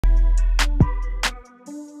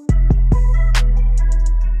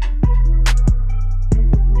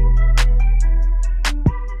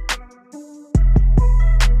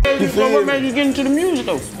what made you get into the music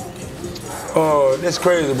though? That's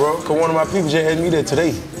crazy, bro. Cause one of my people just asked me that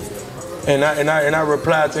today, and I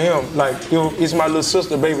replied to him like, it's my little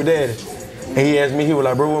sister, baby daddy, and he asked me, he was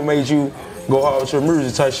like, bro, what made you go hard with your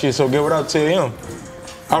music type shit? So get what I tell him.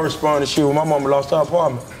 I responded, shit, when my mama lost her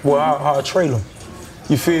apartment, well, our trailer.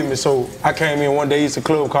 You feel me? So I came in one day, it's a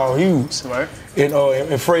club called Hughes, right?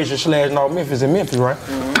 In Fraser / North Memphis, in Memphis, right?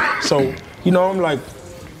 Mm-hmm. So, you know, I'm like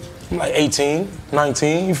 18,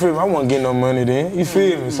 19, you feel me? I wasn't getting no money then, you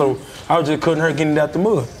feel me? So I was just cutting her getting it out the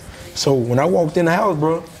mud. So when I walked in the house,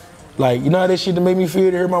 bro, like, you know how that shit that made me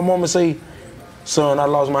feel to hear my mama say, son, I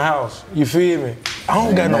lost my house, you feel me? I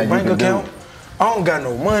don't got no bank account, I don't got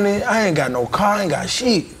no money, I ain't got no car, I ain't got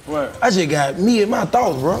shit. Right. I just got me and my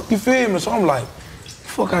thoughts, bro, you feel me? So I'm like,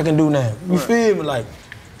 fuck I can do now, you feel me? Like,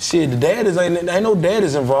 shit, the daddies, ain't no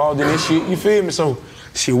daddies involved in this shit, you feel me? So,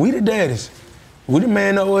 shit, we the daddies. We the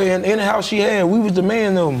man over in the house she had, we was the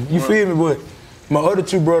man of them, you feel me? But my other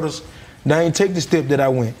two brothers, they ain't take the step that I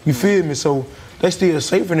went, you feel me? So they still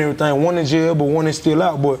safe and everything, one in jail, but one is still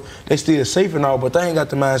out, but they still safe and all, but they ain't got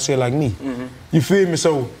the mindset like me, you feel me?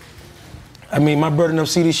 So, I mean, my brother and them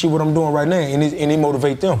see this shit, what I'm doing right now, and it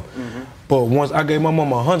motivate them. But once I gave my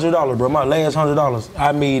mama $100, bro, my last $100,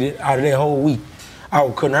 I made it out of that whole week. I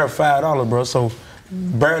was cutting her $5, bro, so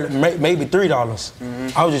barely, maybe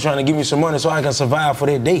 $3. I was just trying to give me some money so I can survive for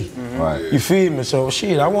that day. Right. You feel me? So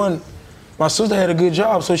shit, my sister had a good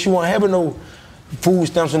job, so she wasn't having no food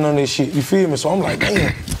stamps and none of this shit. You feel me? So I'm like,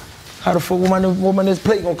 damn, how the fuck where my next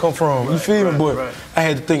plate gonna come from? You feel me? But I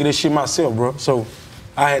had to think of this shit myself, bro. So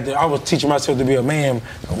I was teaching myself to be a man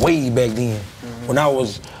way back then. When I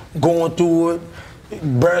was going through it,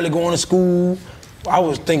 barely going to school, I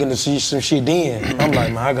was thinking to see some shit then. I'm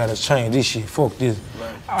like, man, I gotta change this shit. Fuck this.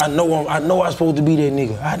 I know I'm supposed to be that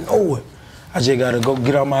nigga. I know it. I just gotta go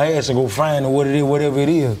get out my ass and go find what it is, whatever it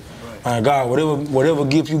is. My God, whatever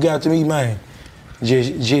gift you got to me, man,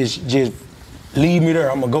 just leave me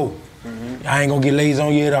there. I'ma go. I ain't gonna get lazy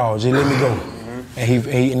on you at all. Just let me go.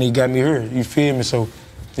 And he got me here. You feel me? So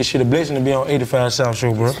this shit a blessing to be on 85 South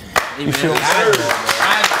Show, bro. You feel me?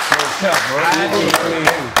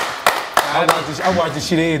 I watch this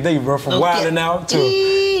shit every day, bro. From wilding out to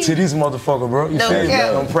this motherfucker, bro. You feel me?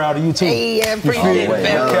 I'm proud of you too. Hey, I appreciate it, man.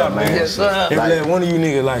 Every last one of you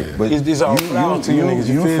niggas, like, it's all proud to you niggas.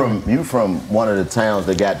 You from one of the towns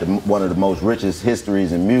that got one of the most richest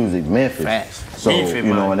histories in music, Memphis. Facts. So you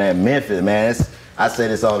know, in that Memphis, man, I say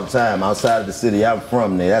this all the time. Outside of the city I'm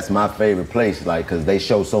from, there, that's my favorite place, like, cause they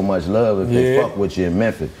show so much love if they fuck with you in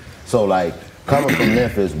Memphis. So like, coming from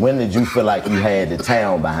Memphis, when did you feel like you had the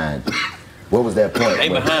town behind you? What was that point? They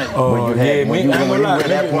behind you.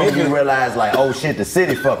 When you realized, like, oh shit, the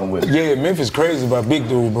city fucking with me. Yeah, Memphis crazy about big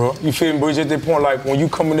dude, bro. You feel me, bro? At that point, like, when you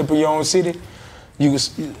coming up in your own city, you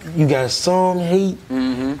got some hate,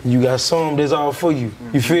 you got some that's all for you.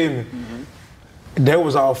 You feel me? That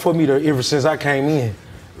was all for me ever since I came in.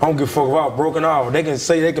 I don't give a fuck about broken off. They can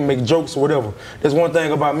say, they can make jokes or whatever. That's one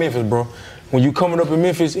thing about Memphis, bro. When you coming up in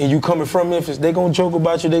Memphis and you coming from Memphis, they gonna joke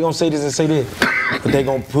about you, they gonna say this and say that. But they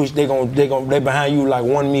gonna push, they behind you like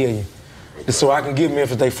 1 million. So I can give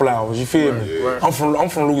Memphis they flowers, you feel me? Right. I'm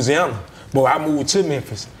from Louisiana, but I moved to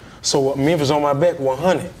Memphis. So Memphis on my back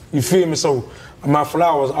 100, you feel me? So my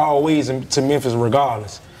flowers always to Memphis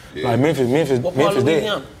regardless. Like Memphis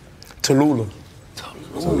there. Tallulah.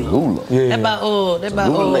 Tallulah. Yeah. That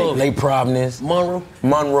about Lake Providence. Monroe.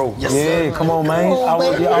 Yes, yeah, come on, man.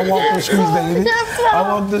 I walk the streets, baby. I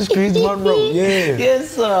walk the streets, Monroe. Yeah.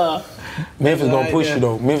 Yes, sir. Memphis gonna push you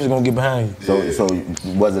though. Memphis gonna get behind you. So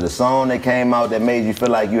was it a song that came out that made you feel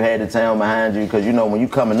like you had the town behind you? Because you know when you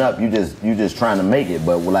coming up, you just trying to make it.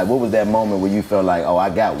 But like, what was that moment where you felt like, oh, I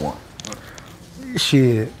got one?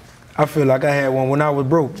 Shit, I feel like I had one when I was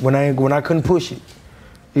broke. When I couldn't push it.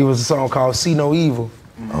 It was a song called "See No Evil."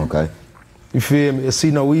 Okay. You feel me?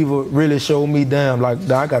 "See No Evil" really showed me, damn, like,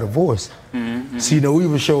 I got a voice. "See No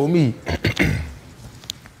Evil" showed me,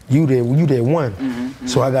 you that one.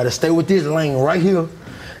 So I gotta stay with this lane right here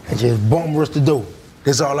and just bum rush the door.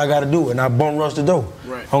 That's all I gotta do, and I bum rush the door.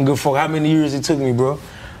 Right. I don't give a fuck how many years it took me, bro.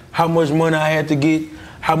 How much money I had to get,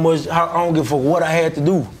 I don't give a fuck what I had to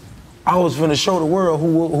do. I was finna show the world who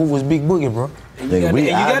was Big Boogie, bro. You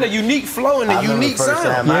got a unique flow and a unique sound. The first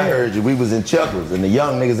time I heard you, we was in Chuckles, and the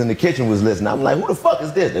young niggas in the kitchen was listening. I'm like, who the fuck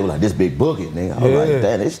is this? They were like, this Big Boogie, nigga. I was like,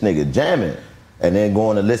 damn, this nigga jamming. and then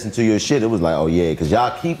going to listen to your shit, it was like, oh yeah, because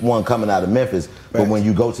y'all keep one coming out of Memphis, but when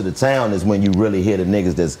you go to the town is when you really hear the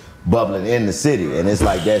niggas that's bubbling in the city, and it's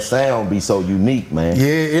like that sound be so unique, man.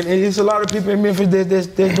 Yeah, and it's a lot of people in Memphis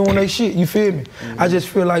that's doing their shit. You feel me? I just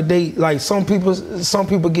feel like some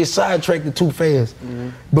people get sidetracked too fast.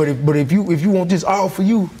 But if you want this all for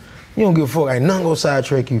you, you don't give a fuck. Ain't nothing gonna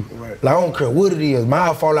sidetrack you. Right. Like I don't care what it is.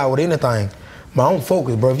 I'll fall out with anything. My own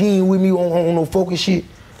focus, bro. If you ain't with me on no focus shit,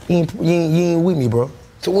 you ain't with me, bro.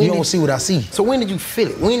 So you don't see what I see. So when did you feel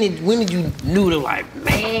it? When did you knew to like,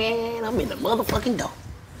 man, I'm in the motherfucking door?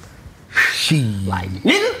 Shit. Like,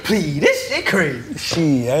 nigga, please, this shit crazy.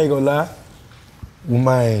 Shit, I ain't gonna lie.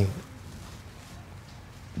 Man,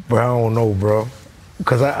 bro, I don't know, bro.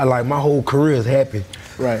 Cause I like my whole career is happy.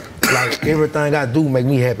 Right. Like everything I do make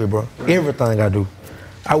me happy, bro. Everything I do.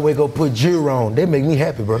 I wake up, put jewelry on, they make me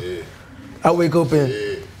happy, bro. Yeah. I wake up and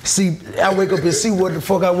see what the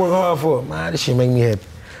fuck I work hard for. Man, this shit make me happy.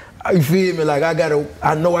 You feel me? Like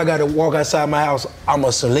I know I gotta walk outside my house. I'm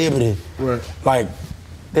a celebrity. Right. Like,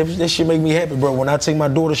 that shit make me happy, bro. When I take my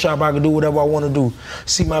daughter shop, I can do whatever I want to do.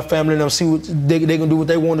 See my family and them, see what they can do what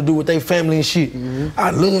they want to do with their family and shit.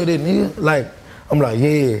 I love that, nigga. Like, I'm like,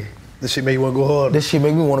 yeah. This shit make you want to go hard. This shit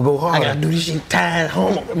make me want to go hard. I gotta do this shit tired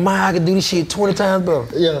home. Man, I can do this shit 20 times, bro.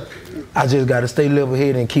 Yeah. I just gotta stay level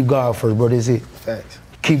headed and keep God first, bro. That's it. Facts.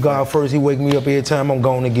 Keep God first. He wake me up every time. I'm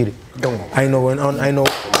going to get it. Go on. I ain't know none of that. You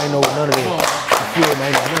feel me? I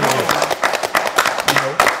ain't know none of that.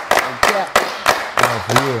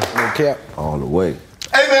 For real. No cap. All the way.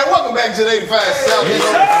 Hey man, welcome back to the 85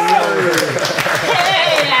 South.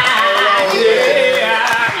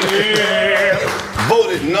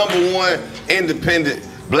 Voted #1 independent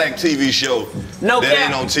black TV show No that cap.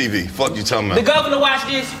 ain't on TV. Fuck you talking The about? governor watched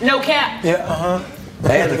this, no cap. Yeah,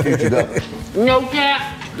 And the future governor. No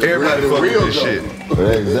cap. Everybody fuck with this shit.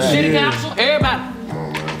 Exactly. City council, everybody.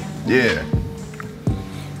 Yeah.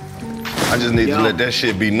 I just need to let that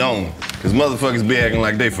shit be known. Cause motherfuckers be acting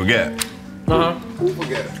like they forgot. Who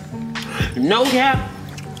forgot? No cap.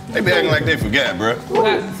 They be acting like they forgot, bruh.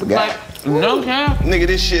 Forgot. Like, no cap. Nigga,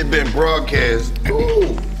 this shit been broadcast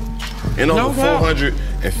in over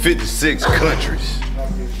 456 countries.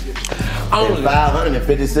 In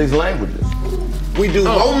 556 languages. We do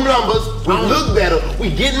more numbers, we look better,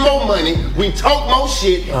 we get more money, we talk more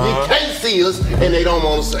shit, you can't see us, and they don't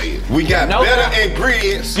want to say it. We got better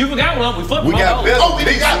ingredients. You forgot one, we fucked We got better Oh, we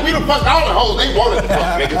done fucked all the hoes they wanted to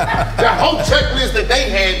fuck, nigga. The whole checklist that they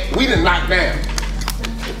had, we done knocked down.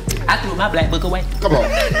 I threw my black book away. Come on.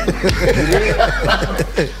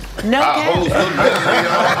 No Our cap. hoes look better,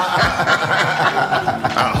 y'all.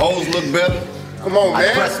 Our hoes look better. Come on, I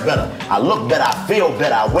man. dress better. I look better. I feel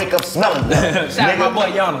better. I wake up smelling better. Shout out my boy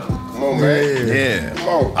Yana. Come on, man. Yeah. Come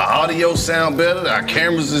on. Our audio sound better. Our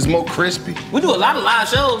cameras is more crispy. We do a lot of live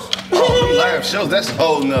shows. Oh, them live shows, that's a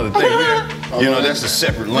whole nother thing. You know, that's a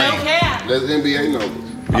separate No lane. cap. That's NBA numbers.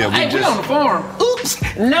 Yeah, Hey, we on the farm. Oops.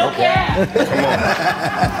 No cap.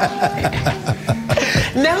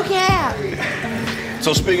 No cap.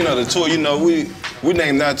 So speaking of the tour, you know, we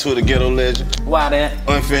named our tour the Ghetto Legend. Why that?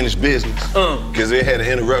 Unfinished business. Because they had an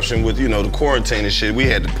interruption with, you know, the quarantine and shit. We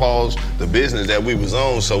had to pause the business that we was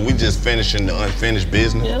on, so we just finishing the unfinished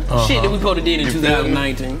business. Yeah. Shit that we supposed to did in You feel me?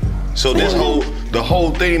 2019. So this the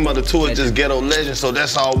whole theme of the tour is just Ghetto Legend, so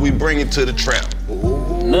that's all we bring it to the trap.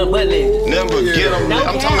 Nothing but legends. Nothing but Ghetto No Legend.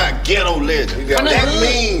 I'm talking about Ghetto Legend. That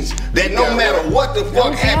means that no matter what the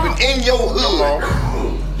fuck happened in your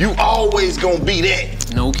hood, you always gonna be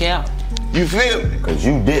that. No cap. You feel me? Cause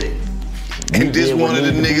you did it. And this one of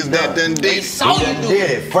the niggas that done They did. saw you do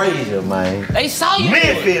Did it. it. Frazier, man. They saw you do it.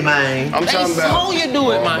 Memphis, man. I'm They talking saw about you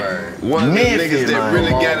do it, man. one of the Memphis, niggas that man.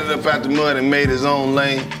 really got it up out the mud and made his own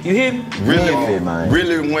lane. You hear me? Memphis, man.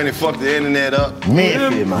 Really went and fucked the internet up.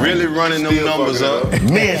 Memphis, man. Really running them numbers up.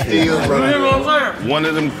 Memphis. You hear what I'm saying? One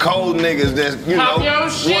of them cold niggas that's, you Pop know, your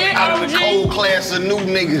shit, one out of the OG. cold class of new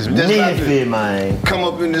niggas. That's about Memphis, to man. come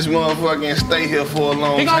up in this motherfucker and stay here for a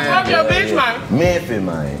long He gonna fuck time. your bitch, man. Memphis,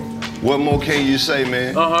 man. What more can you say,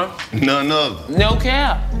 man? None other. No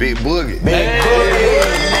cap. Big Boogie.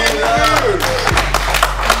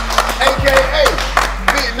 AKA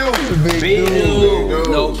Big Dude. Big dude.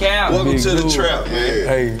 No cap. Welcome to the trap, man.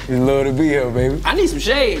 Hey, it's love to be here, baby. I need some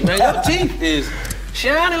shade, man. Your teeth is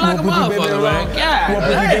shining like a Put your baby motherfucker, man. on. God. Put them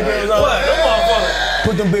baby Hey, hairs on. what? Them motherfuckers.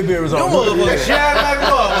 Put them big bears on. Them motherfuckers shining like a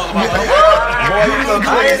motherfucker. Boy, you look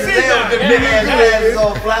crazy as hell with the big ass glasses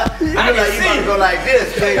on fly. You look like you about to go like this,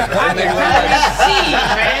 baby. I can see,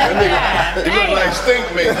 man. You look like Stink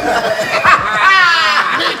Man.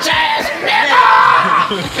 Bitch ass nigga.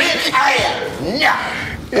 Bitch ass, yeah.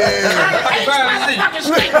 Nah,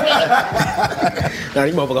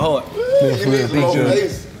 these motherfuckers hard.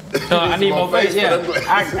 I need more face, yeah.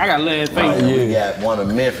 I got love face. We got one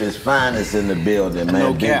of Memphis' finest in the building, man.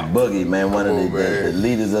 No Big cap. Boogie, man. One of the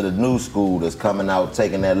leaders of the new school that's coming out,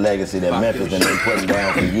 taking that legacy that Memphis has been putting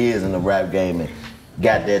down for years in the rap game and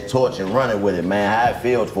got that torch and running with it, man. How it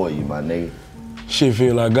feels for you, my nigga? Shit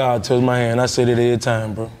feel like God touched my hand. I said it every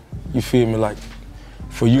time, bro. You feel me? Like,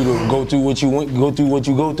 for you to go through what you go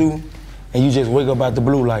through, and you just wake up out the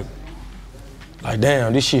blue like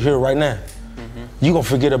damn, this shit here right now. You gonna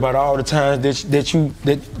forget about all the times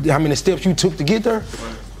how many steps you took to get there.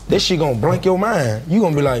 That shit gonna blank your mind. You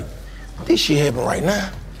gonna be like, this shit happen right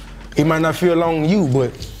now. It might not feel long to you,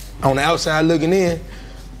 but on the outside looking in,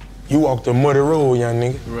 you walk the muddy road, young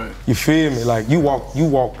nigga. Right. You feel me? Like you walk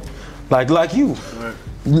like you. Right.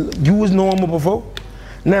 You was normal before.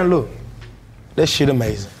 Now look, that shit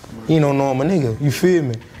amazing. He no normal nigga. You feel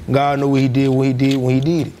me? God know what he did when he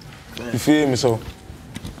did it. You feel me? So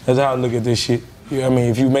that's how I look at this shit. I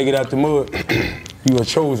mean, if you make it out the mud, you a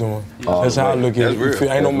chosen one. That's how I look at it. You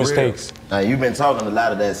feel, ain't no mistakes. Now, you've been talking a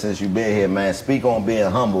lot of that since you've been here, man. Speak on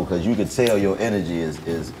being humble, because you can tell your energy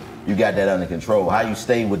is you got that under control. How you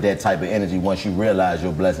stay with that type of energy once you realize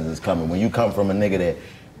your blessings is coming? When you come from a nigga that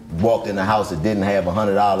walked in the house that didn't have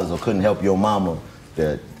 $100 or couldn't help your mama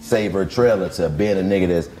to save her trailer, to being a nigga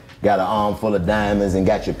that's got an arm full of diamonds and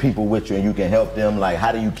got your people with you and you can help them, like,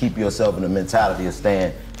 how do you keep yourself in the mentality of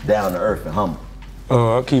staying down to earth and humble?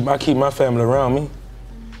 I keep my family around me. You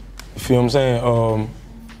feel what I'm saying?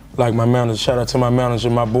 Like my manager, shout out to my manager,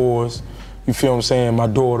 my boys. You feel what I'm saying? My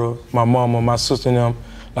daughter, my mama, my sister and them.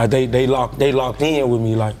 Like they locked in with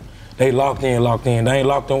me. Like they locked in. They ain't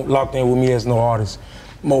locked in with me as no artist.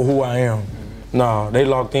 More who I am. Nah, they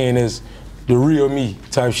locked in as the real me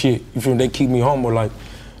type shit. You feel me? They keep me humble. Like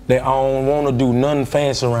I don't want to do nothing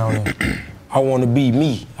fancy around them. I want to be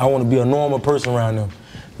me. I want to be a normal person around them.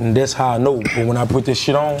 And that's how I know. But when I put this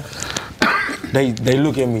shit on, they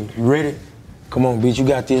look at me. You ready? Come on, bitch, you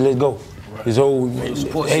got this, let's go. Right. This old,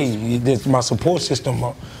 hey, this my support system,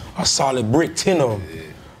 a solid brick, 10 of them.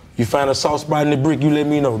 You find a soft spot in the brick, you let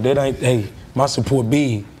me know. That ain't, hey, my support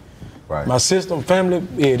big. Right. My system, family,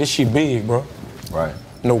 yeah, this shit big, bro. Right.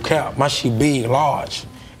 No cap, my shit big, large.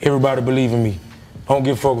 Everybody believe in me. I don't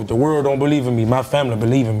give a fuck if the world don't believe in me. My family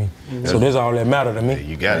believe in me. Mm-hmm. So that's all that matter to me. Yeah,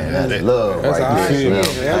 you got it. Man, that's love, that's right there.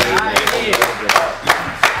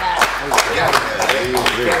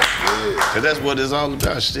 Cause that's what it's all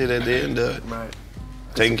about, shit, at the end of it. Right.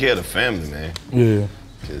 Taking care of the family, man. Yeah.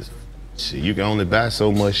 Cause shit, you can only buy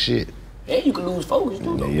so much shit. And you can lose focus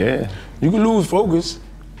too, though. Yeah. You can lose focus.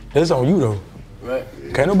 That's on you though. Right.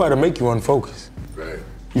 Can't nobody make you unfocused. Right.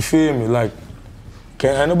 You feel me? Like,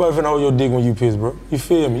 ain't nobody finna hold your dick when you piss, bro. You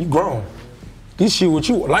feel me? You grown. This shit what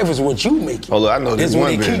you, life is what you make it. Hold on, I know this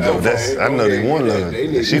one bitch. I know this one love.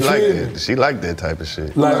 She like that. She like that type of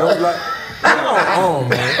shit. Like, oh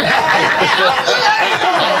man.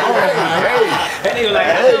 That nigga like,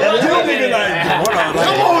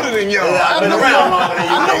 I'm older than y'all. I've been around longer than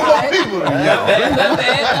y'all. I know more people than y'all.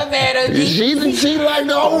 She like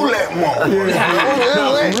the old that woman.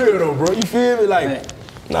 Nah, for real though, bro. You feel me? Like,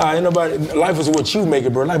 nah, ain't nobody, life is what you make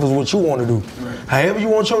it, bro. Life is what you want to do. Right. However you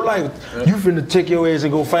want your life, you finna take your ass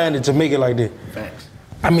and go find it to make it like that. Facts.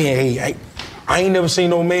 I mean, hey, I ain't never seen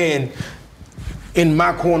no man in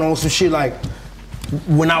my corner on some shit like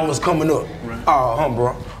when I was coming up. Right.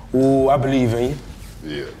 Bro. Ooh, I believe in you.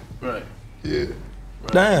 Yeah. Right. Yeah. Right.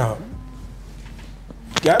 Damn.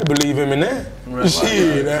 Gotta believe him in that. Right.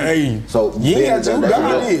 Shit, hey. So you ain't got to,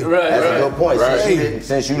 God is. That's a good point. Right.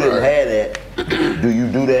 Since you didn't have that, do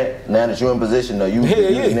you do that now that you're in position? Or you the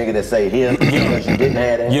nigga that say here because you didn't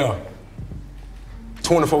have that? Yeah.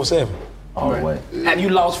 24/7. All the way. Have you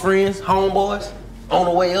lost friends, homeboys, on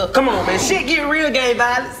the way up? Come on, man. Shit get real, gang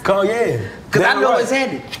violence. Yeah. Cause I know it's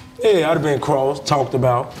handy. Yeah, I'd have been crossed, talked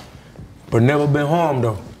about, but never been harmed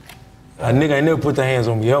though. A nigga ain't never put their hands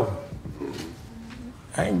on me ever.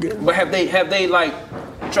 I ain't good. But have they like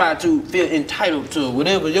tried to feel entitled to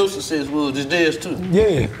whatever your success was, is theirs too?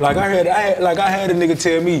 Yeah, like I had a nigga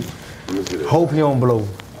tell me, hope he don't blow.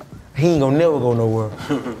 He ain't gonna never go nowhere.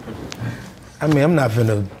 I mean, I'm not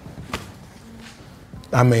finna.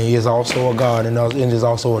 I mean, it's also a God and it's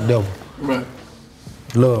also a devil. Right.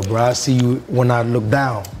 Love, bro, I see you when I look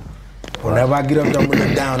down. Whenever I get up there, I'm gonna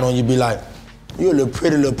look down on you, be like, you a little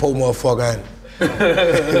pretty little poor motherfucker, ain't you?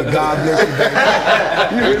 God bless you, baby.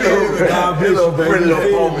 God bless you, baby. Pretty little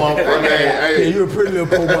poor motherfucker. Yeah, you a pretty little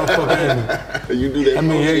poor motherfucker, ain't you? You do that. I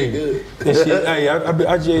mean, hey, that shit, hey,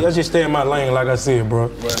 I just stay in my lane, like I said, bro.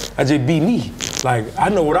 Right. I just be me. Like, I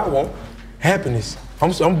know what I want. Happiness.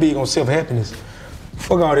 I'm big on self-happiness.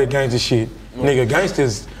 Fuck all that gangster shit. Nigga,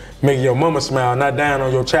 gangsters make your mama smile, not down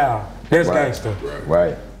on your child. That's gangster.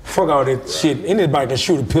 Right. Fuck all that shit. Anybody can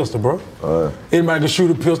shoot a pistol, bro. Anybody can shoot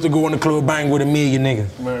a pistol, go in the club, bang with 1 million niggas.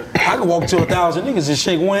 Right. I can walk to 1,000 niggas and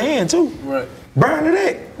shake one hand too. Right. Burn to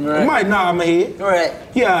that. Right. It might nod my head. Right.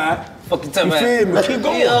 Yeah. Fucking tell You me. feel me? Keep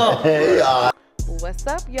going. What's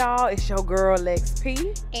up, y'all? It's your girl Lex P.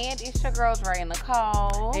 And it's your girl Dre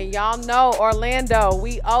Nicole. And y'all know Orlando,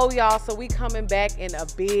 we owe y'all, so we coming back in a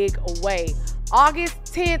big way. August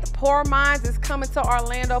 10th, Poor Minds is coming to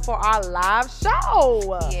Orlando for our live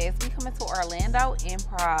show. Yes, we coming to Orlando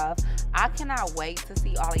Improv. I cannot wait to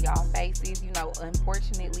see all of y'all faces. You know,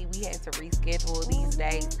 unfortunately, we had to reschedule these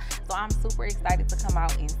dates. So I'm super excited to come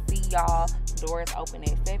out and see y'all. Doors open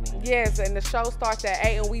at 7. Yes, and the show starts at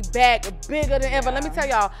 8 and we back bigger than ever. Let me tell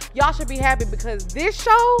y'all should be happy because this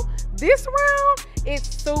show, this round, is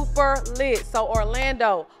super lit. So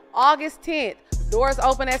Orlando, August 10th, doors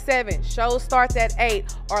open at 7. Show starts at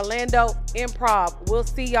 8. Orlando Improv. We'll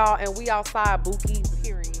see y'all and we outside, Boogie,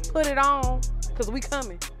 period. Put it on, because we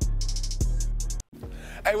coming.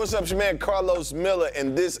 Hey, what's up? It's your man Carlos Miller,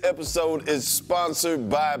 and this episode is sponsored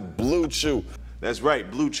by Blue Chew. That's right,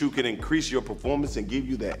 Blue Chew can increase your performance and give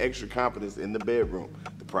you that extra confidence in the bedroom.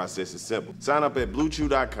 The process is simple. Sign up at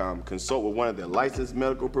BlueChew.com, consult with one of their licensed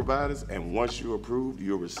medical providers, and once you're approved,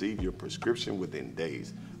 you'll receive your prescription within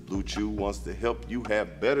days. Blue Chew wants to help you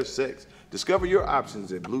have better sex. Discover your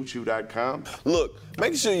options at BlueChew.com. Look,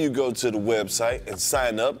 make sure you go to the website and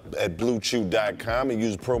sign up at BlueChew.com and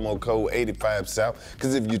use promo code 85South.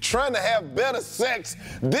 Because if you're trying to have better sex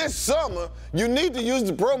this summer, you need to use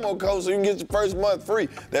the promo code so you can get your first month free.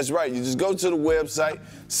 That's right, you just go to the website,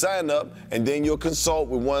 sign up, and then you'll consult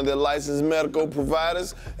with one of their licensed medical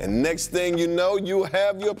providers. And next thing you know, you'll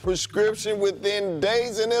have your prescription within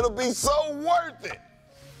days, and it'll be so worth it.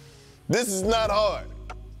 This is not hard,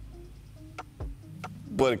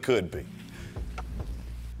 but it could be.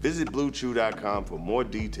 Visit BlueChew.com for more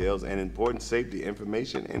details and important safety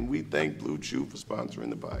information, and we thank Blue Chew for sponsoring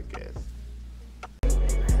the podcast.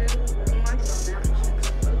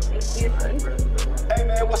 Hey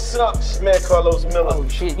man, what's up? It's man Carlos Miller. Oh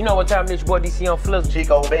shit, you know what time this boy DC on Flizzle?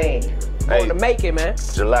 Chico Bean, Going to make it, man.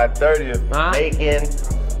 July 30th. Huh? Macon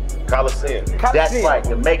Coliseum. That's right,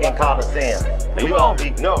 the Macon Coliseum.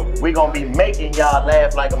 We gonna be making y'all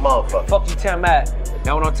laugh like a motherfucker. Fuck you talking about?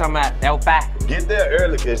 That what I'm talking about. That was back. Get there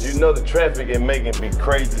early, because you know the traffic in Macon be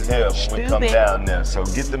crazy as hell when we come down there. So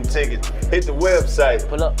get them tickets, hit the website,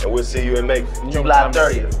 Pull up. and we'll see you in Macon. July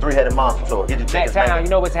 30th, Three-Headed Monster Tour. Get your tickets. Next time, you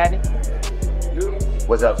know what's happening?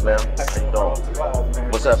 What's up, Slim? How you doing?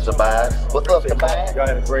 What's up, Tobias? What's up, Tobias? Y'all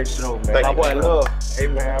had a great show, man. Thank My you, boy man. Love. Hey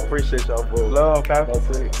man, I appreciate y'all, bro. Love, pal.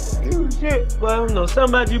 Dude, shit. Well, I don't know.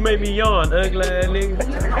 Something about you made me yawn, ugly ass nigga.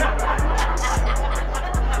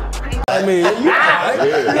 I mean, you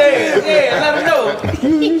Yeah, let him know.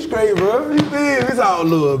 you straight, bro. You feel me? It's all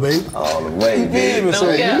love, baby. All the way, You feel me? So,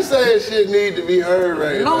 Yeah. You saying shit need to be heard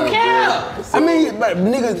right Don't now. care. I mean, but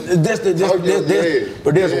niggas, that's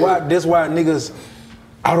why niggas,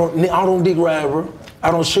 I don't dick ride, bro. I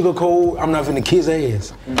don't sugarcoat. I'm not finna kiss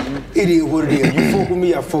ass. It is what it is. You fuck with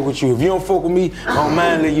me, I fuck with you. If you don't fuck with me, I don't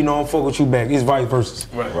mind letting you know I don't fuck with you back. It's vice versa.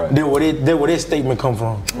 Right. That's where that statement come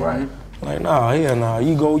from. Right. Like, nah, hell nah.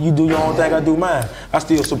 You go, you do your own thing, I do mine. I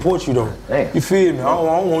still support you though. Damn. You feel me? I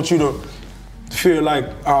don't want you to feel like,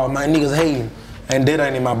 oh, my niggas hating, and that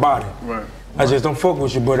ain't in my body. Right. I just don't fuck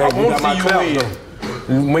with you, but you got my clout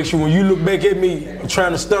though. Make sure when you look back at me,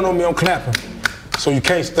 trying to stun on me, I'm clapping. So you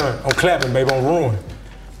can't stun. I'm clapping, baby. I'm ruined.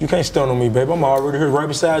 You can't stun on me, baby. I'm already here right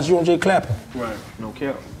beside you. I'm just clapping. Right. No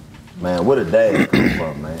care. Man, where did dad come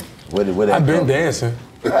from, man? Where that I've been come dancing.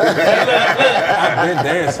 I've been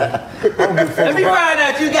dancing. I don't give a fuck Let me about- find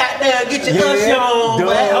out you got there. Get your guns on, duh.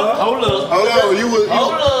 man. Hold up. Hold on, you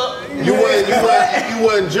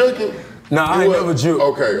wasn't jerking? Nah, I ain't never jerk.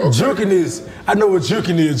 Okay. Jerking is, I know what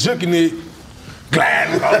jerking is. Jerking is,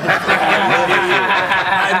 glad.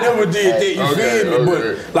 I never did that, you feel me?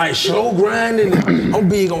 Okay. But like slow grinding, I'm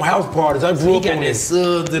big on house parties. I grew up on this.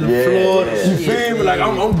 subs in Yeah, Florida. yeah. You feel me? Like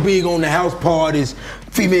I'm big on the house parties.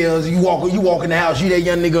 Females, you walk in the house, you that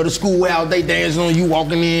young nigga to the schoolhouse, they dancing on you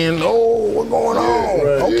walking in. Oh, what's going on?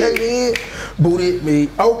 right, Okay then. Booty me.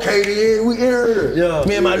 Okay then, we in here. Yeah.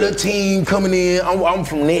 Me and my little team coming in. I'm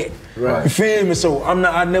from that. You feel me? So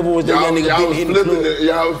I never was that young nigga getting hit in the club.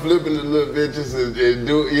 Y'all was flipping the little bitches and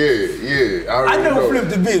do I never flipped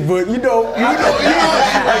the bitch, but you know.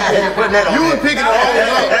 You were picking the whole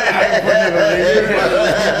up.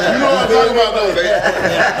 You know what I'm talking about though?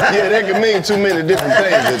 Yeah, that can mean too many different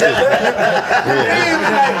things.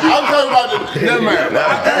 I'm talking about the. Never mind.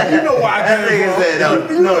 You know why I can't.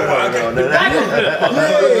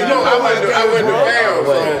 I went to pound,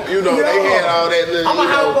 so you know they had all that little.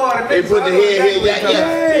 They put the head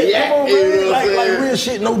here, like real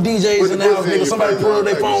shit, no DJs in the house, nigga. Somebody pull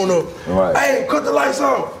their phone up. Right. Hey, cut the lights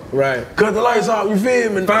off. Right. Cut the lights off, you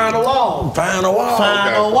feel me? Find a wall. Find a wall.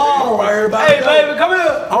 Find a wall. I'm right here by Hey, baby, come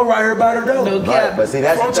here. I'm right here by the door. No Right, cap. but see,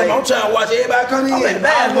 that's the thing. I'm trying to watch everybody come in. I'm in the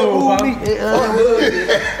bathroom,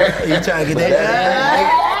 You trying to get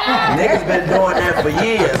that? Niggas been doing that for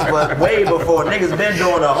years, but way before. Niggas been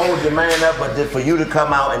doing a hold your man up, but for you to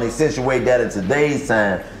come out and accentuate that in today's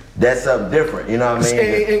time, that's something different. You know what I mean?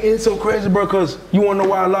 It's so crazy, bro, because you want to know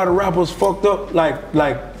why a lot of rappers fucked up?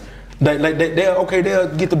 They'll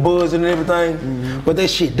get the buzz and everything, but that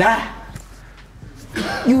shit die.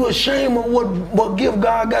 You ashamed of what gift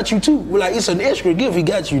God got you too. Like, it's an extra gift he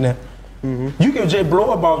got you now. You can just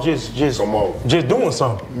blow about just doing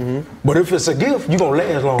something. But if it's a gift, you gonna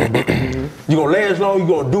last long, bro. You gonna last long, you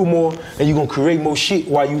gonna do more, and you gonna create more shit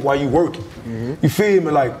while you working. You feel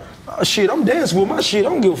me? Like, oh, shit, I'm dancing with my shit. I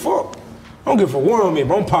don't give a fuck. I don't give a worm in,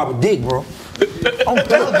 bro. I'm popping dick, bro. I'm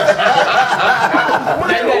thugging.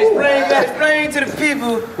 Explain to the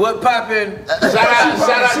people what popping. Shout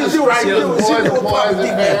out to Strikers, boys and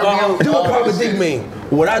Do what popping dick mean?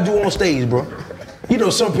 What I do on stage, bro. You know,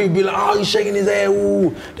 some people be like, oh, you shaking his ass,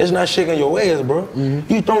 ooh. That's not shaking your ass, bro.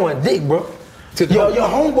 You throwing dick, bro. Your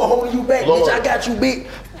homeboy holding you back, bitch. I got you, big.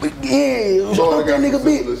 Yeah, hump that nigga,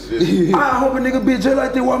 bitch. I hump a nigga, bitch, just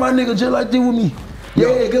like that. Why my nigga just like that with me?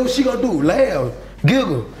 Yeah, guess what she gonna do? Laugh,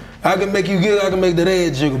 giggle. I can make you giggle, I can make that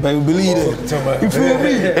ass jiggle, baby. Believe that. You feel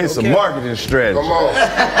me? It's a marketing strategy. Come on.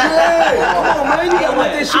 Yeah, come on, man. You gotta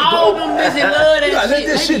let that shit go. All them bitches love that You gotta let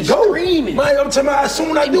that shit go. Screaming. Man, I'm talking about as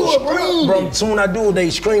soon as I do it, bro. As soon as I do it, they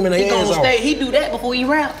screaming their ass off. He do that before he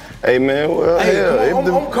rap. Hey man, well, Hey, hell,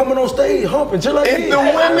 I'm coming on stage humping just like if the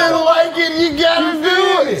women like it, you gotta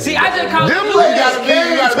do it. See, I just called Them you. ladies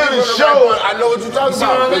came to the show. I know what you're talking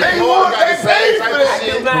about. They want that pay for that.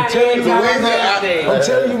 I'm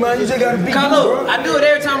telling you, man, you just gotta be you, bro. I do it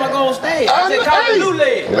every time I go on stage. I just call it new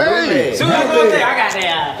leg. Hey. Soon as I go on stage, I got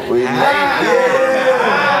that.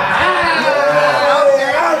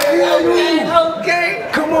 Okay.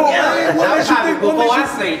 Come on, man. What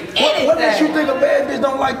makes you think a bad bitch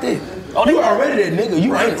don't like this? You already that nigga.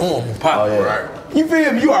 You ain't on pop. Right. You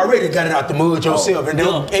feel me? You already got it out the mud yourself, and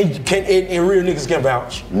real niggas can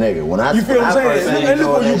vouch. Nigga, when I You feel what I'm first saying? seen And you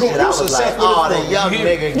look where doing you that go. shit, I You was like, successful. oh, that young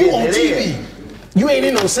nigga You getting on it TV. in. You ain't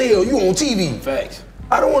in no sale. You on TV. Facts.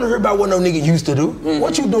 I don't want to hear about what no nigga used to do.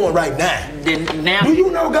 What you doing right now? Now Do you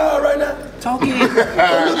know God right now? talking.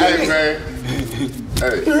 Hey, man.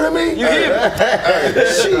 Hey. You hear me? You hear me?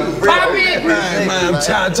 Pop it. Man,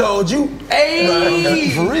 I told you. Hey.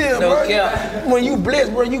 For real, No bro. cap. When you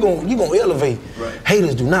blessed, bro, you gon' elevate. Right.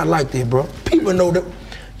 Haters do not like that, bro. People know that.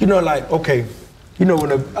 You know, like, okay, you know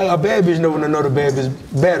when a bad bitch know when another bad bitch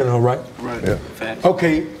better than her, right? Right. Yeah. Facts.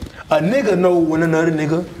 Okay, a nigga know when another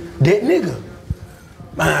nigga that nigga.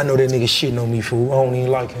 Man, I know that nigga shitting on me, fool. I don't even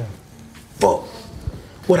like him. Fuck.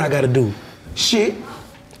 What I gotta do? Shit.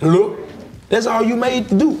 Look. That's all you made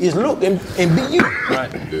to do is look and be you.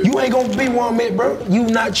 Right. You ain't gonna be one man, bro. You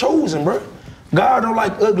not chosen, bro. God don't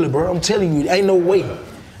like ugly, bro. I'm telling you, ain't no way.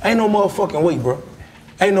 Ain't no motherfucking way, bro.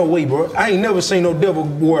 Ain't no way, bro. I ain't never seen no devil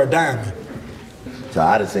wear a diamond. So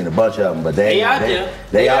I done seen a bunch of them, but they out there.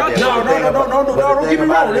 They out there. No, don't get me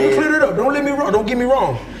wrong. Let me clear it up. Don't get me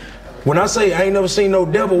wrong. When I say I ain't never seen no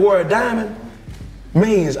devil wear a diamond,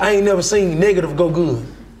 means I ain't never seen negative go good.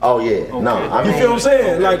 Oh yeah, okay. No, I mean, you feel what I'm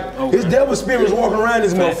saying? Like, his devil spirits walking around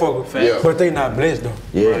this motherfucker, but they not blessed though.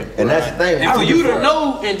 Yeah, and that's the thing. And for you to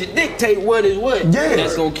know and to dictate what is what,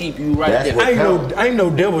 that's gonna keep you right That's there. Ain't no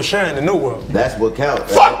devil shining nowhere. That's what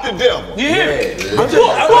counts. Fuck the devil. You hear me? That's all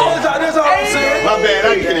I'm saying. My bad,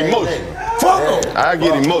 I get emotional. Fuck him. I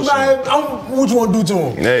get emotional. What you want to do to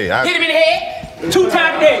him? Hey, Hit him in the head, 2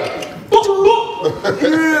 times a day.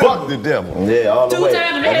 Fuck the devil. Yeah, all the 2 way.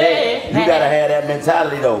 times a And then day. you gotta have that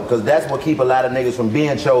mentality though, because that's what keep a lot of niggas from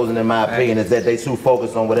being chosen, in my opinion, is that they too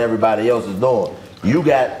focused on what everybody else is doing. You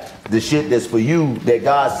got the shit that's for you, that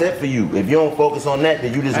God set for you. If you don't focus on that,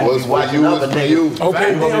 then you just gonna be watching other niggas.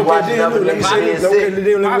 Okay, then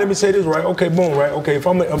let me say this right. Okay, boom, right. Okay, if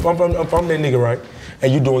I'm that nigga, right,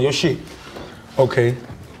 and you doing your shit, okay,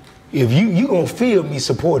 if you gonna feel me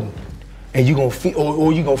supporting, and you gonna feel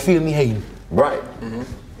or you gonna feel me hating. Right.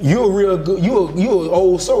 You a real good, you an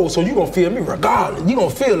old soul, so you gonna feel me regardless. You gonna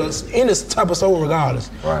feel us in this type of soul regardless,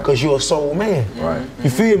 Right. Cause you're a soul man. Right. You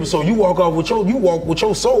feel me? So you walk with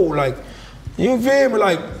your soul, like, you feel me?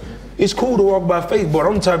 Like, it's cool to walk by faith, but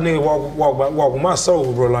I'm the type of nigga walk with my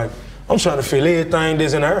soul, bro. Like, I'm trying to feel everything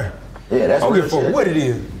that's in the earth. Yeah, that's I don't real give a fuck shit. what it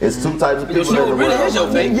is. It's two types of people. Your soul really is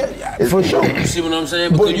your faith. Yeah, for sure. You see what I'm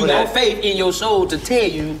saying? Because you got faith in your soul to tell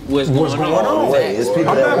you what's going on. It's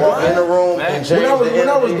people that walk in the room and change When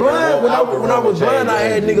I was blind, I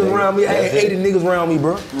had niggas around me. I had 80 niggas around me,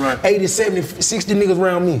 bro. Right. 80, 70, 60 niggas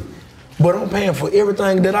around me. But I'm paying for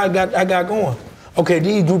everything that I got going. Okay,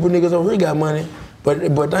 these group of niggas over here got money,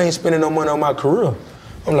 but they ain't spending no money on my career.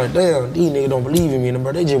 I'm like, damn, these niggas don't believe in me,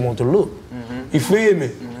 bro. They just want to look. You feel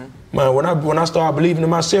me? Man, when I started believing in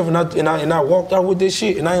myself and I walked out with this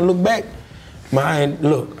shit and I ain't look back, man,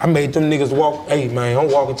 look, I made them niggas walk. Hey, man, I'm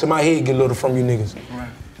walking till my head get little from you niggas. Right.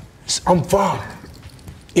 I'm far.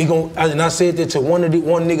 And I said that to one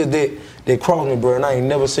nigga that crossed me, bro, and I ain't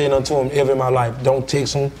never said nothing to him ever in my life. Don't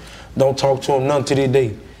text him, don't talk to him, none to this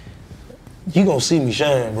day. You gonna see me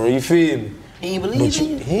shine, bro. You feel me? He ain't believe in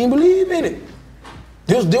it. He ain't believe in it.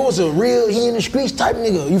 There was a real he in the streets type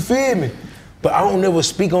nigga. You feel me? But I don't never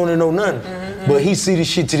speak on it no nothing. But he see this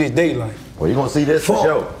shit to this day, like. Well, you gonna see this for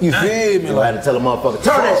sure. You feel me? You had to tell a motherfucker,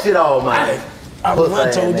 turn that shit off, man. I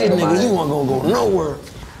told this nigga he wasn't gonna go nowhere.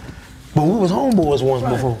 But we was homeboys once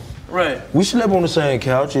before. Right. We slept on the same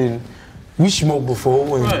couch and we smoked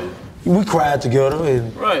before and we cried together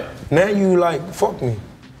and now you like, fuck me.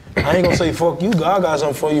 I ain't gonna say fuck you, I got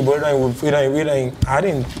something for you, but it ain't, I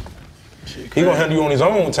didn't. He gonna handle you on his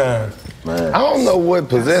own time. Man. I don't know what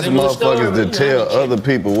possessed motherfuckers to tell other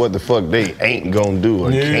people what the fuck they ain't gonna do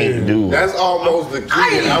or can't do. That's almost the key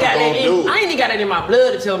that I'm gonna do. I ain't even got it in my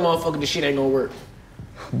blood to tell a motherfucker this shit ain't gonna work.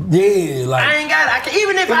 Yeah, like. I ain't got it.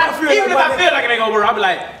 Even if I feel like it ain't gonna work, I'll be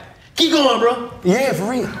like, keep going, bro. Yeah, for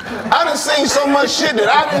real. I done seen so much shit that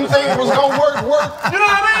I didn't think was gonna work. You know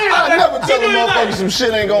what I mean? I never tell a motherfucker some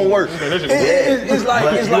shit ain't gonna work. It's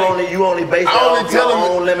like you only base it off your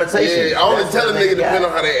own limitations. Yeah, I only tell a nigga depending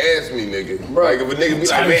on how they ask me, nigga. Like if a nigga be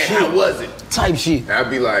like, man, how was it? Type shit. I'd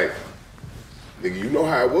be like, nigga, you know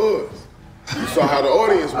how it was. You saw how the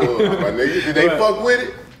audience was, my nigga. Did they fuck with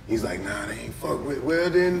it? He's like, nah, they ain't fuck with it. Well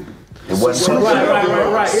then. It wasn't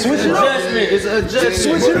right. It's an adjustment. It's an adjustment.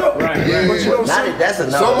 Switch it up. Right. But you know what I'm saying? That's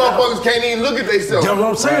enough. Some motherfuckers can't even look at themselves. That's what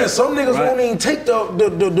I'm saying. Some niggas won't even take the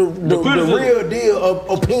real deal of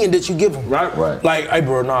opinion that you give them. Right. Like, hey,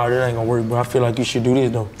 bro, nah, that ain't gonna work, but I feel like you should do this,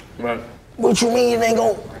 though. Right. What you mean it ain't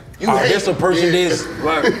gonna? That's a person that's,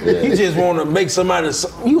 you just want to make somebody,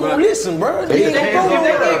 you won't listen, bro.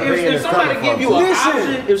 If somebody give you an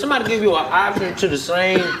option, if somebody give you an option to the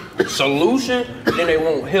same solution, then they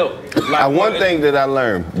won't help. Like One thing that I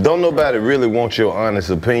learned, don't nobody really want your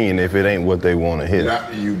honest opinion if it ain't what they want to hear.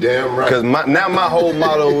 You damn right. Because now my whole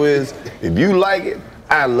motto is, if you like it,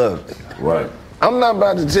 I love it. Right. I'm not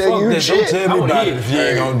about to tell you shit. Don't tell me about it if you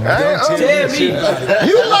ain't gonna. Don't tell me shit about it.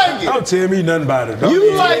 You like it. Don't tell me nothing about it.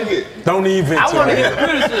 You like it. Don't even I tell want to me. hear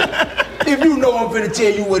criticism. If you know I'm finna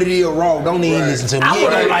tell you what it is wrong, don't even listen to me. I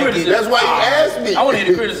want to hear like criticism. That's why you asked me. I want to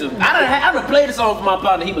hear the criticism. I done played the song for my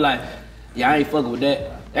partner. He be like, yeah, I ain't fucking with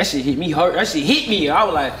that. That shit hit me hurt. That shit hit me. I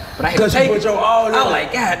was like, but I had to take it. I was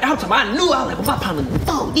like, God, I knew. I was like, well, my partner,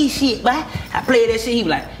 fuck this shit, man. I played that shit. He was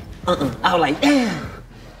like, I was like, damn.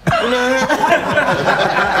 You know what I mean?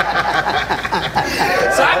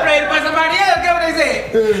 So I played it for somebody else. Get what they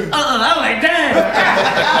said? I was like, damn.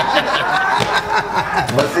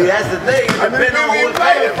 But see, that's the thing. It depends on who it's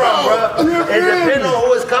coming from, bro. It depends on who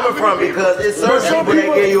it's coming from because it's certain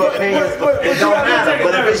people that give you opinions. It don't matter.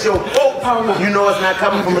 But if it's your folks, you know it's not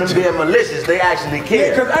coming from them being malicious. They actually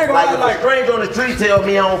care. Like if a stranger on the street tell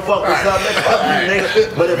me I don't fuck with something, fuck you,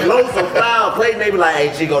 nigga. But if Los or Foul Clayton, they be like, hey,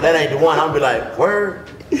 Chico, that ain't the one. I'll be like, word.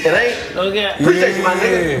 It ain't. Okay. Appreciate you, my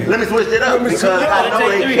nigga. Let me switch it up because I know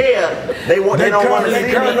they care. They don't want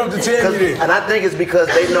to see me. And I think it's because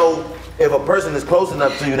they know if a person is close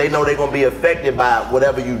enough to you, they know they're gonna be affected by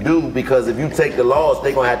whatever you do. Because if you take the laws,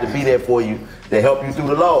 they're gonna have to be there for you to help you through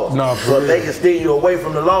the laws. So if they can steer you away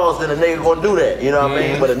from the laws, then a nigga gonna do that. You know what I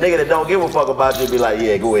mean? But a nigga that don't give a fuck about you be like,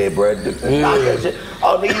 yeah, go ahead, bro.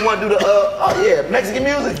 Oh, nigga, you wanna do the Mexican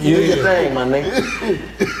music? You do your thing, my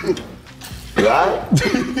nigga. Right?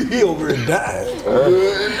 He over here dying.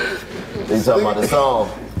 He's talking about the song.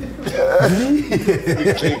 You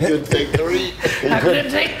couldn't take three. I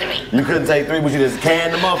couldn't take three. You couldn't take three, but you just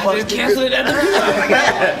canned the motherfucker. Just cancel it at the time.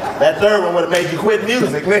 That third one would have made you quit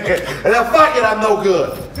music, nigga. And then fuck it, I'm no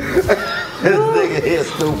good. This nigga here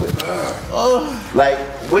stupid. Like,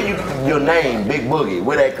 where your name, Big Boogie,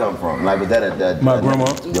 where that come from? Like, was that my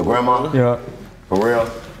grandma? Your grandma? Yeah. For real?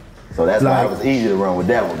 So that's why it was easy to run with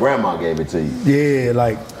that one. Grandma gave it to you. Yeah,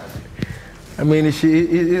 like, I mean, this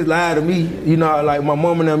shit, it's lied to me. You know, like, my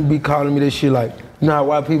mom and them be calling me this shit, like, you know how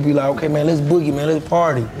white people be like, okay, man, let's boogie, man, let's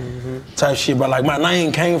party. Type shit, but like, my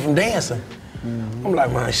name came from dancing. I'm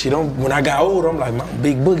like, man, shit, when I got older, I'm like, man,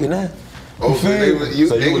 Big Boogie now. Oh, so you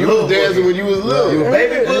was dancing when you was little. You was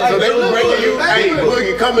baby Boogie. So they was breaking you, hey,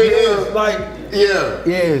 Boogie, come in here. Like, yeah.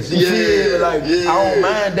 Yes, you feel like, I don't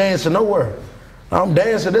mind dancing nowhere. I'm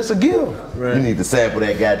dancing, that's a gift. Right. You need to sample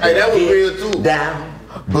that goddamn. Hey, that was real too. Down,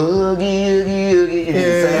 boogie, oogie, oogie. You need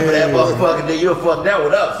to sample that motherfucker, then you'll fuck that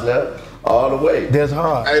one up, Slap. All the way. That's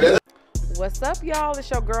hard. Hey, What's up, y'all? It's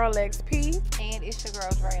your girl XP. And it's your girl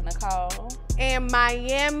Dre Nicole. And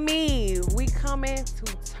Miami, we coming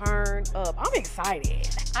to turn up. I'm excited.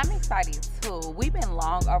 I'm excited too. We've been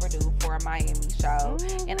long overdue for a Miami show.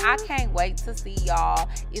 And I can't wait to see y'all.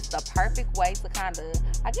 It's the perfect way to kind of,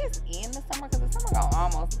 I guess, end the summer, because the summer gonna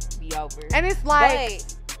almost be over. And it's like...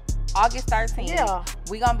 But August 13th, yeah,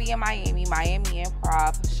 we gonna be in Miami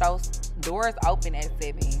Improv. Shows doors open at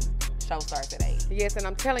 7. Show starts at 8. Yes, and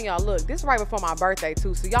I'm telling y'all, look, this is right before my birthday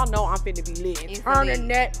too, so y'all know I'm finna be lit and It's turning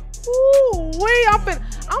lit. that. Ooh-wee, I'm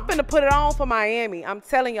finna put it on for Miami. I'm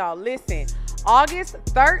telling y'all, listen, August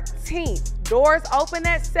 13th, doors open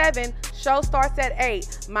at 7, show starts at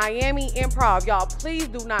 8. Miami Improv, y'all, please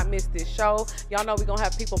do not miss this show. Y'all know we're gonna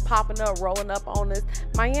have people popping up, rolling up on us.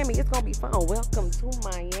 Miami, it's gonna be fun. Welcome to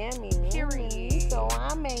Miami. Period. So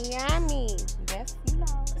I'm Miami. That's, you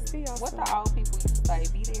know, See y'all what soon. the old people used to say,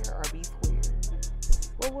 be there or be square.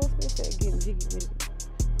 What Will Smith said, getting jiggy with it.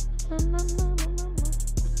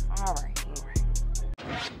 All right.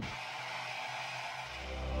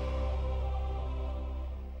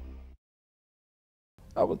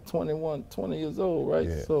 I was 20 years old, right?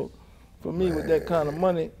 Yeah. So for me, with that kind of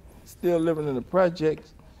money, still living in the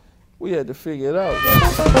projects, we had to figure it out.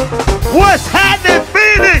 What's happening,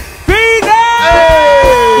 Phoenix?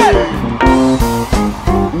 Hey!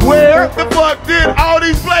 Where the fuck did all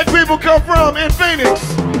these black people come from in Phoenix?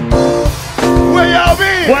 Where y'all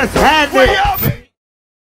been? What's happening? Where y'all been?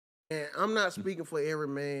 And I'm not speaking for every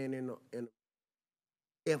man in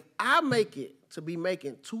if I make it to be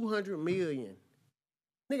making 200 million,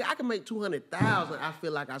 nigga, I can make 200,000. I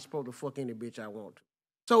feel like I'm supposed to fuck any bitch I want to.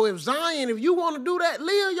 So if Zion, if you want to do that,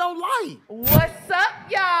 live your life. What's up,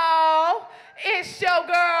 y'all? It's your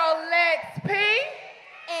girl, Lex P.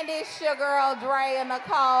 And it's your girl, Dre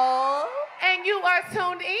Nicole. And you are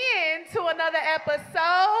tuned in to another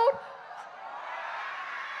episode.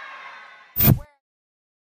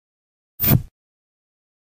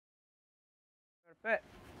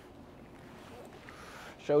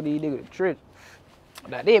 Show these niggas the trick.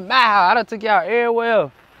 Now, this my house. I done took y'all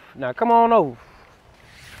everywhere. Now, come on over.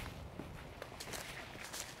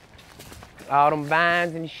 All them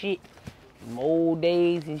vines and shit. Them old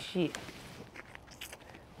days and shit.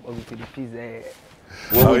 Welcome to the pizza ass.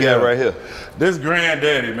 What we got right here? This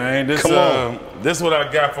granddaddy, man. This this what I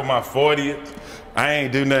got for my 40th. I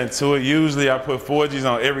ain't do nothing to it. Usually I put 4Gs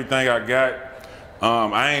on everything I got.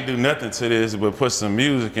 I ain't do nothing to this but put some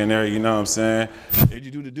music in there, you know what I'm saying? Did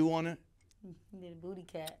you do the do on it? You did a booty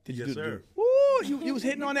cat. Did you Yes, do sir. Woo, you was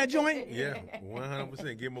hitting on that joint? Yeah,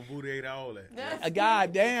 100%. Give my booty 8 all that.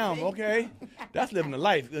 God damn, okay. That's living the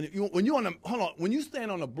life. When you on the when you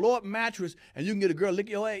stand on a blow up mattress and you can get a girl lick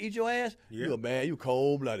your ass, eat your ass, you a bad, you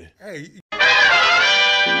cold blooded. Hey.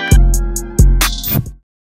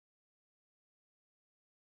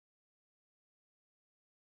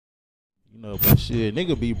 You know, but shit,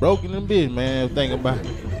 nigga be broken in bitch, man. Think about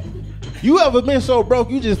it. You ever been so broke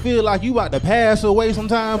you just feel like you about to pass away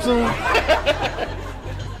sometime soon?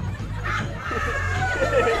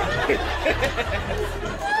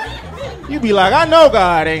 You be like, I know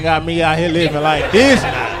God ain't got me out here living like this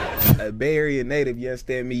now. A Bay Area native, you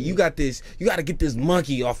understand me? You got to get this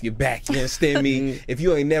monkey off your back, you understand me? If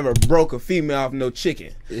you ain't never broke a female off no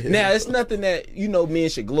chicken. Now, it's nothing that, you know, men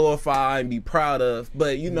should glorify and be proud of,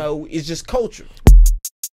 but, you know, it's just culture.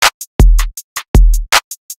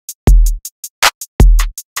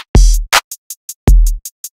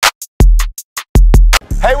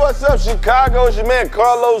 Hey, what's up, Chicago? It's your man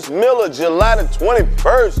Carlos Miller. July the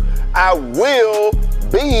 21st, I will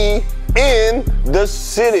be in the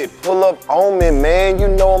city. Pull up on me, man. You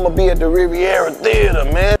know I'm gonna be at the Riviera Theater,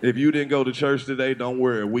 man. If you didn't go to church today, don't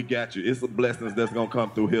worry. We got you. It's some blessings that's gonna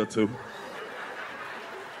come through here, too.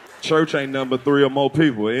 Church ain't number 3 or more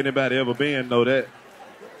people. Anybody ever been know that?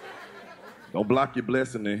 Don't block your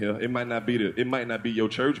blessing in here. It might not be your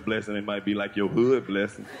church blessing. It might be like your hood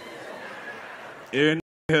blessing. Every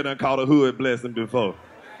here done caught a hood blessing before.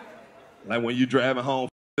 Like when you driving home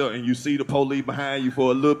and you see the police behind you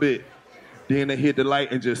for a little bit, then they hit the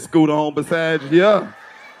light and just scoot on beside you.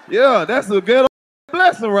 Yeah, that's a good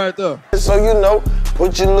blessing right there. So you know,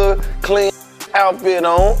 put your little clean outfit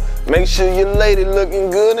on. Make sure your lady looking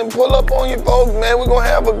good and pull up on your folks, man. We're gonna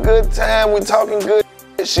have a good time. We're talking good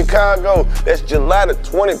Chicago. That's July the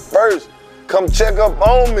 21st. Come check up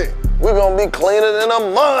on me. We're gonna be cleaner than a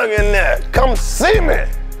mug in there. Come see me.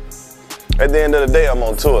 At the end of the day, I'm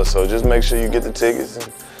on tour, so just make sure you get the tickets and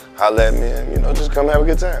holler at me and, you know, just come have a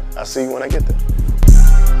good time. I'll see you when I get there.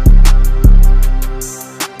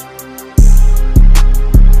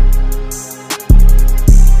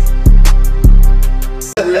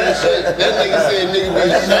 Real shit. That nigga said nigga be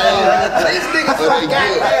shy. This nigga so I'm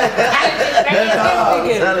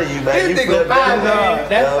telling you, man. This nigga fine, man.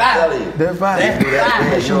 That's fine. That's fine.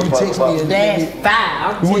 That's You text me and that's fine.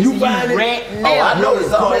 I'm when you texting find you it, right now. Oh, I know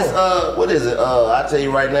it's on this, what is it? I'll tell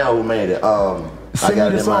you right now who made it. Send me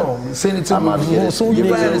the song. Send it to me. As soon as you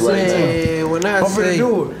find it, Man, when I I'm say finna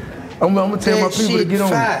do it. I'm gonna tell my people to get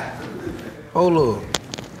on it. Hold up.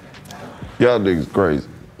 Y'all niggas crazy.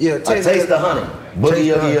 Yeah, taste the honey.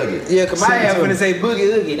 Boogie Oogie Oogie. Yeah, cause my ass finna say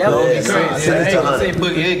Boogie Oogie. That would be crazy. I ain't gonna say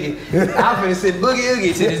Boogie Oogie. I'm finna say Boogie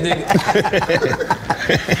Oogie to this nigga.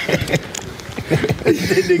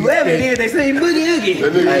 Whoever it is, they say Boogie Oogie.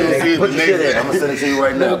 Hey, put your shit in. I'm gonna send it to you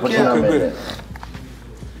right now. Put your number in there.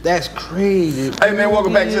 That's crazy. Hey man,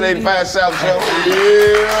 welcome back to the 85 South Show.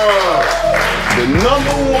 Yeah! The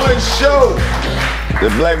 #1 show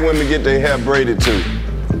that black women get their hair braided to.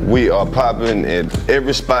 We are popping at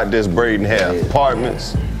every spot that's braiding hair.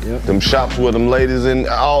 Apartments, them shops with them ladies and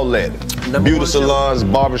all that. Beauty salons,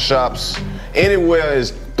 barbershops, anywhere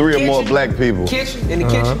is 3 or more black people. Kitchen, in the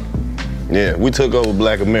kitchen. Yeah, we took over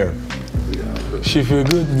Black America. She feel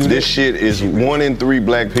good to do This shit is 1 in 3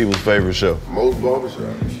 black people's favorite show. Most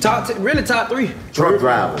barbershops. Really top 3. Truck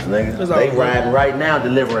drivers, nigga. They riding right now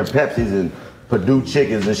delivering Pepsis and Purdue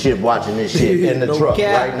chickens and shit, watching this shit in the truck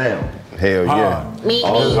right now. Hell yeah. Me.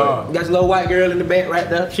 Got this little white girl in the back right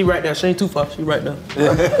there. She right there. She ain't too far. She right there.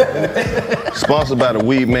 Sponsored by the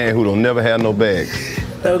weed man who don't never have no bags.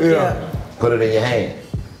 Okay. Put it in your hand.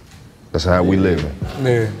 That's how we living.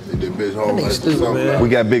 Man. We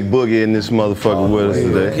got Big Boogie in this motherfucker with us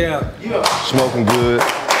today. Smoking good,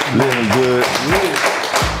 living good.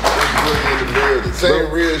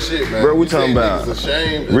 Saying real shit, man. Bro, we talking about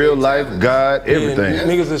real life, God, everything. Yeah,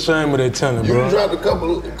 niggas ashamed of their talent, bro. You dropped a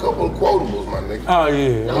couple of quotables, my nigga. Oh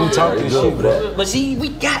yeah, I'm talking shit, bro. But see, we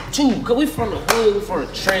got to, cause we from the hood, we from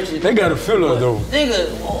the trenches. They got a filler though. Nigga,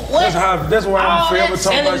 what? That's why I'm forever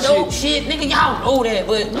talking about dope shit. Nigga, y'all know that,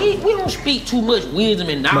 but we don't speak too much wisdom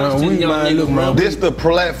and knowledge to y'all niggas, bro. This the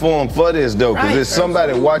platform for this though, cause there's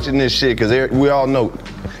somebody watching this shit, cause we all know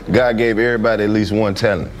God gave everybody at least one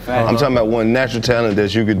talent. I'm talking about one natural talent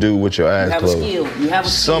that you could do with your eyes closed. You have a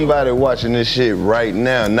skill. Somebody watching this shit right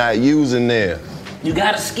now, not using theirs. You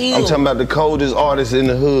got a skill. I'm talking about the coldest artist in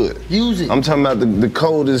the hood. Use it. I'm talking about the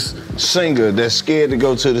coldest singer that's scared to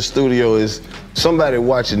go to the studio. Is somebody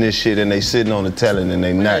watching this shit and they sitting on the talent and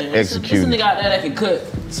they not executing. This nigga out there that can cut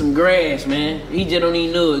some grass, man. He just don't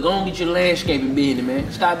even know it. Go and get your landscaping business, man.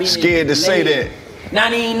 Stop being scared to say that.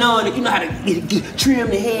 Not even knowing that you know how to trim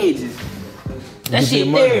the hedges. That shit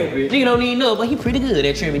therapy. Nigga don't even know, but he pretty good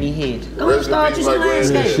at trimming these hedges. Go and start you some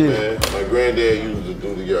landscaping. My granddad used to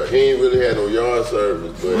do the yard. He ain't really had no yard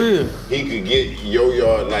service, but he could get your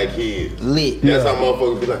yard like his. Lit. That's how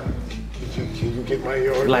motherfuckers be like, can you get my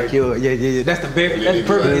yard like your, yeah. That's the perfect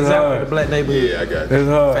example of the black neighborhood. Yeah, I got That's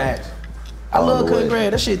hard. Facts. I love cutting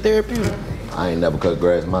grass. That shit therapeutic. I ain't never cut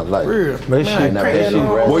grass in my life. Real. I ain't never had no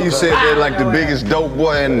grass. Boy, you said that like the biggest dope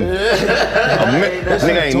boy and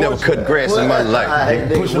nigga ain't never cut grass in my life.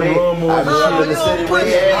 Pushing the lawnmower. I grew up in the city where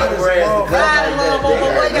you had grass to cut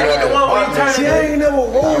like that. See, I ain't never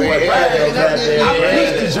rolled with I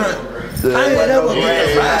picked the joint. I ain't never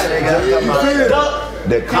got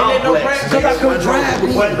the complex. Cause I couldn't drive.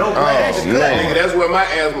 Nigga, that's where my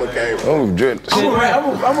asthma came from.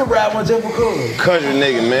 I'm gonna ride one just because. Country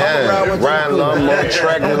nigga, man. Riding lawnmower,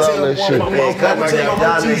 tractors, all that shit.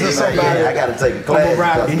 I gotta take a class. I'm gonna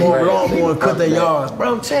ride lawnmower and cut their yards.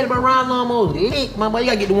 Bro, I'm telling you about riding lawnmowers lit, my boy. You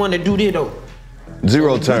gotta get the one that do this though.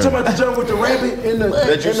 Zero You turn. talking about the jump with the rabbit in the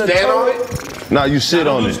That you in the stand toe? on it? Nah, you sit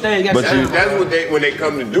on it. But you, That's what they when they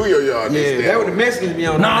come to do your yard. They stand That what on the it. Mexicans be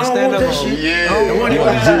on. Nah, I don't stand want up that on. shit. Yeah. you want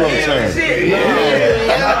zero turn.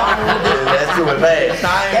 That's too bad.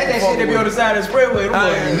 That shit that be on the side of the expressway.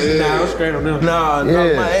 Nah, I'm straight on them. Nah,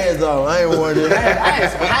 knock my ass off. I ain't want that. I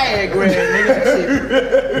had some high grade, nigga. That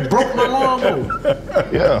shit broke my lawnmower.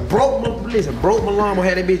 Yeah. Broke my lawnmower.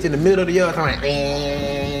 Had that bitch in the middle of the yard. I'm like,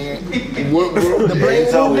 What, bro? the blade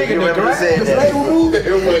told moved, me, nigga. you The remember he said blade that. moved.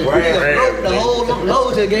 It was Nigga broke the whole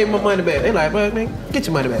load. Just gave my money back. They like, man, get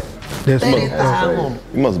your money back. That's my 35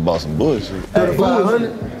 You must have bought some bullshit.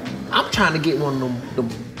 3,500. I'm trying to get one of them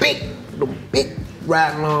big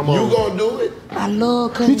riding lawnmowers. You gonna do it? I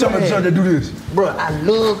love cutting You talking about the jump that do this? Bro, I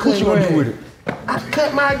love What cutting you gonna grass. do with it? I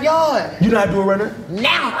cut my yard. You know how to do it right now?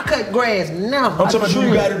 Now I cut grass. Now I'm talking about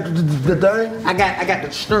you got the thing. I got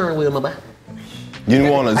the steering wheel, my boy. You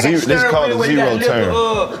want a zero? This is called a zero turn.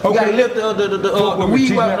 You gotta lift the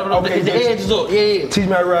weed out, the edges up. Yeah. Teach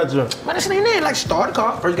me how to ride the jump. But this ain't that. Like start the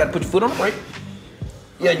car. First, you gotta put your foot on the brake.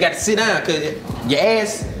 Yeah, you gotta sit down because your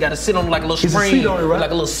ass gotta sit on like a little It's a spring, seat on it, right?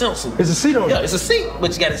 like a little sensor. It's a seat on it. Yeah, it's a seat,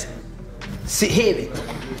 but you gotta sit heavy.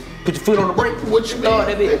 Put your foot on the brake. What you thought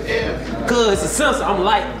that bitch? Cause it's a sensor, I'm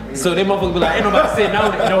light. So they motherfuckers be like, ain't nobody sitting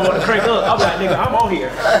on it, don't want to crank up. I'm like, nigga, I'm on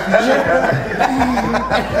here.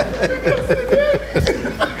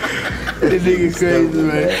 This nigga crazy,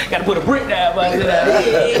 man. Gotta put a brick down, but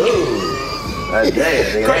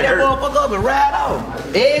Damn, crank that motherfucker up and ride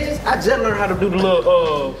off. Edges, I just learned how to do the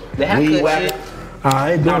little the haircut shit.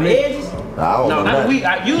 I ain't Now doing the it. edges. I don't No, know not the nothing. weed.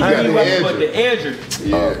 I usually weed whacker, but the edger.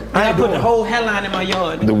 Yeah. I put the whole hairline in my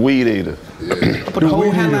yard. The weed eater. I put the whole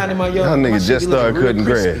hairline in my yard. Y'all My niggas shit just be looking started cutting real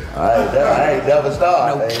grass. crispy. I ain't never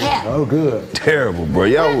started. No cap. Oh, good. Terrible, bro.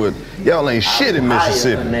 Y'all ain't shit in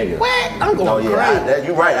Mississippi. What? I'm going crazy.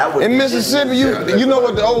 You're right. I would. In Mississippi, you know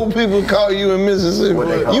what the old people call you in Mississippi?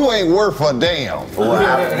 You ain't worth a damn.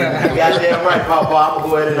 Goddamn right, Papa. I'm gonna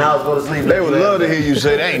go ahead in the house, go to sleep. They would love to hear you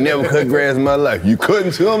say, they ain't never cut grass in my life. You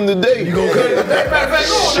couldn't to them today. You gonna cut it?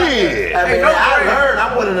 Shit. I mean, I learned.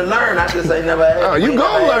 I'm willing to learn. I just ain't never had. Oh, you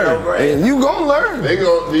gonna learn. And you gonna learn.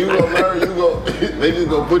 You gonna learn. They just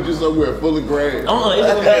gonna put you somewhere full of grass. It's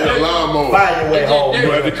And a lawnmower. Find your way home. You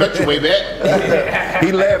have to cut your way back.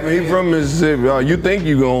 He laughing. He from Mississippi. Oh, you think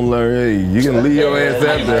you gonna learn? Hey, you can leave your ass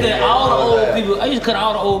out there. I used to cut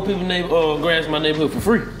all the old people grass in my neighborhood for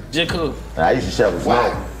free. Just cause. I used to shovel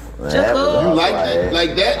snow. Just cause. You like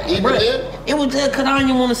that? Even then? It was just cause I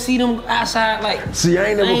didn't want to see them outside like. See, I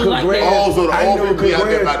ain't never cooked like grass. Oh, so the I ain't old never people be out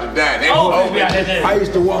cooked there grass. about to die. They Old old people be out there dead. I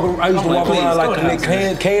used to walk please, around like go collect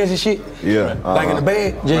down. cans and shit. Yeah. Like in the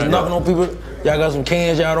bag, just knocking on people. Y'all got some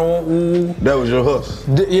cans y'all don't want. Ooh. That was your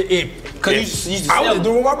hustle. Cause you used to I sell was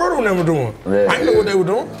doing what my brother and them were doing. I didn't know what they were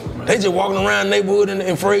doing. They just walking around the neighborhood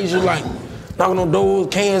in Fraser, like knocking on doors,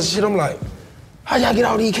 cans and shit. I'm like, how y'all get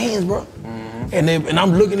all these cans, bro? And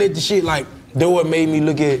I'm looking at the shit like, that what made me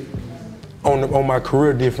look at on my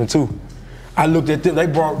career different too. I looked at them, they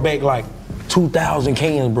brought back like 2,000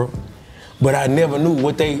 cans, bro. But I never knew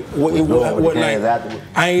what I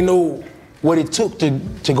ain't know what it took to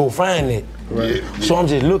go find it. Right. So I'm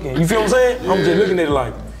just looking. You feel what I'm saying? I'm just looking at it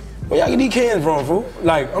like, where y'all get these cans from, fool?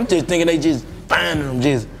 Like, I'm just thinking they just finding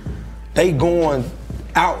them, they going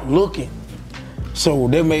out looking. So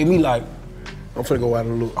that made me like, I'm finna go out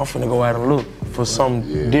and look. I'm finna go out and look for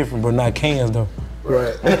something different, but not cans though.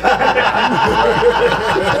 Right. That's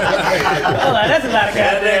a lot of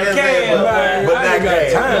goddamn cans, man. But I ain't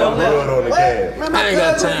got time, Man, I ain't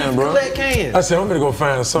got time, bro. Cans. I said, I'm gonna go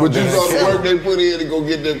find something. But you saw the work they put in to go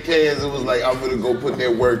get them cans. It was like, I'm gonna go put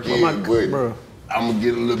that work in, but I'm gonna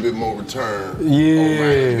get a little bit more return on my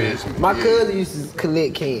investment. My cousin used to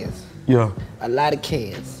collect cans. Yeah. A lot of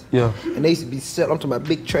cans. Yeah. And they used to be selling, I'm talking about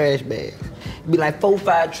big trash bags. It'd be like 4 or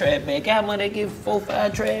 5 trash bags. How much they give 4 or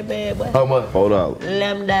 5 trash bags, boy? How much? Hold on.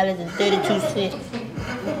 $11.32.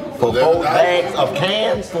 For 4 bags of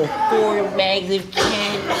cans? For 4 bags of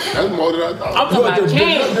cans. That's more than I thought. I'm talking about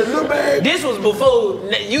cans. This was before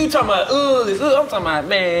you talking about I'm talking about,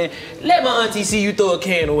 man, let my auntie see you throw a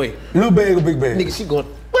can away. Little bag or big bag? Nigga, she going,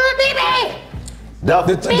 what big bag? The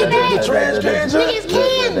trash cans?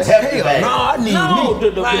 Hell no, I need me.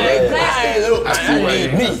 The big plastic. I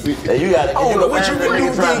need me. You gotta I don't know what you been doing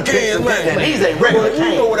with these cans, man. These ain't regular cans. You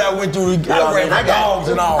know what I went through. I ran my dogs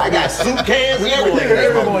and all. I got soup cans and everything.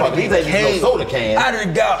 These ain't no soda cans. I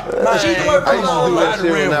done got, man, I used to do that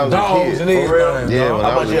shit when I was a kid. and everything. Yeah, when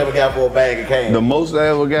How I much was you ever got for a bag of cans? The most I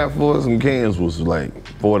ever got for some cans was like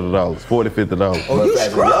 $40, $50. Oh, you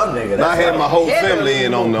scrub, nigga. I had my whole family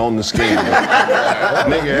in on the scale.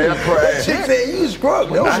 Nigga, air fry. She said you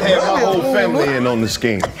struggling. I had my whole family in on the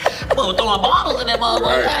scheme. Throwing bottles in that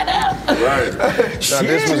motherfucker right now. Right. Now,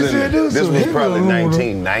 this was probably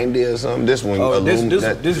 1990 or something. This one, this when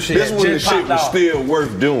the shit was still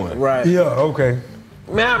worth doing. Right. Yeah, okay.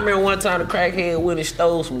 Man, I remember one time the crackhead went and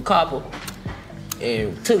stole some copper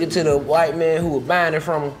and took it to the white man who was buying it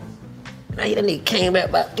from him. Now that nigga came back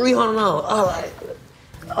about $300.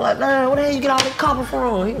 I was like, man, where the hell you get all that copper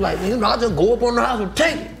from? He was like, you know, I just go up on the house and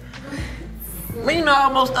take it. Man, you know, I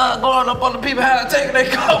almost going up on the people how to take their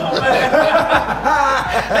copper, man.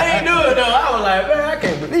 They ain't do it though. I was like, man, I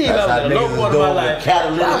can't believe I was at a low point of my life.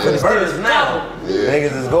 Catalytic converters now.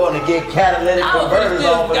 Niggas is going to get catalytic converters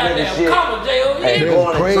off of nigga shit. Hey,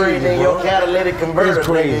 going to trade in your catalytic converter,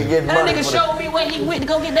 nigga, get That money. nigga showed me where he went to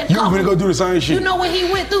go get that You copper. finna go do the same shit. You know where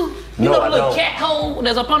he went through? You No, know I the little don't. cat hole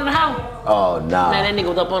that's up under the house? Oh, nah. Man, that nigga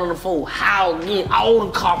was up under the floor. How get all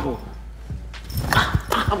the copper?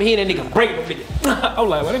 I'm hearing that nigga break the nigga. I'm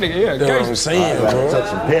like, what that nigga, yeah, That's what I'm saying, bro. Touch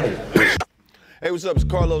some pennies. Hey, what's up? It's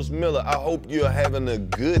Carlos Miller. I hope you're having a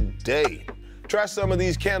good day. Try some of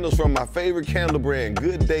these candles from my favorite candle brand,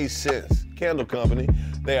 Good Day Scents Candle Company.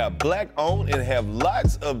 They are black owned and have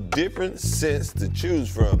lots of different scents to choose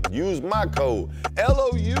from. Use my code,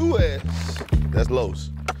 LOUS, that's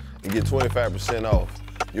LOS, and get 25% off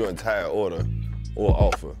your entire order or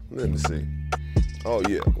offer. Let me see. Oh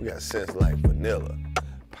yeah, we got scents like vanilla,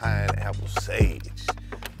 pineapple sage,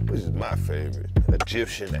 which is my favorite,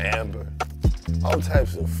 Egyptian amber, all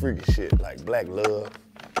types of freaky shit like black love.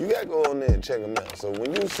 You gotta go on there and check them out. So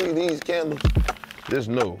when you see these candles, just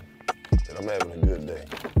know that I'm having a good day.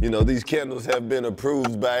 You know, these candles have been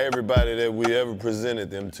approved by everybody that we ever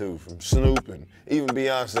presented them to, from Snoop and even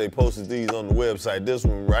Beyonce posted these on the website. This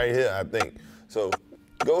one right here, I think. So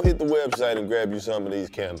go hit the website and grab you some of these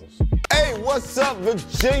candles. Hey, what's up,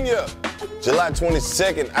 Virginia? July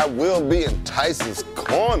 22nd, I will be in Tyson's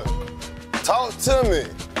Corner. Talk to me.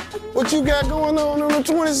 What you got going on the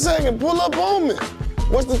 22nd? Pull up on me.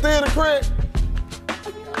 What's the theater, Craig?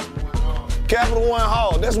 Capital One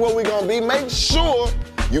Hall. That's where we're gonna be. Make sure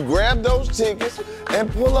you grab those tickets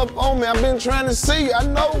and pull up on me. I've been trying to see you. I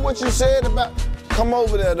know what you said about. Come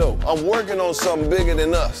over there though. I'm working on something bigger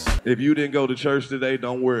than us. If you didn't go to church today,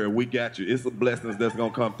 don't worry. We got you. It's some blessings that's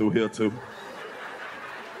gonna come through here too.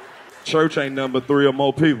 Church ain't number 3 or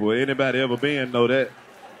more people. Anybody ever been know that?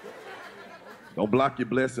 Don't block your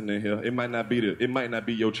blessing in here. It might not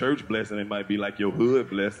be your church blessing. It might be like your hood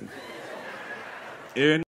blessing.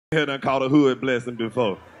 Every here done caught a hood blessing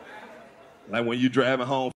before. Like when you driving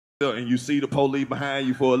home and you see the police behind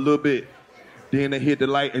you for a little bit, then they hit the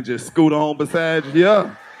light and just scoot on beside you.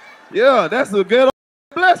 Yeah, yeah, that's a good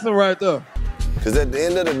blessing right there. Cause at the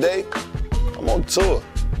end of the day, I'm on tour.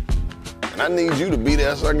 And I need you to be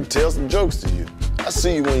there so I can tell some jokes to you. I'll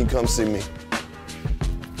see you when you come see me.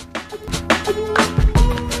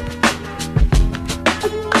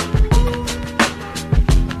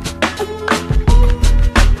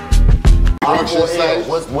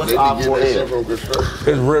 What's R4L?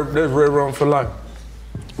 That's Red Rum for life.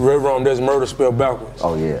 Red Rum, that's murder spelled backwards.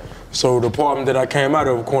 Oh yeah. So the apartment that I came out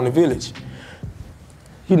of, Corner Village,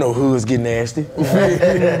 you know, hoods get nasty. You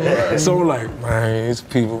feel me? So like, man, it's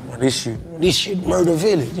people, this shit murder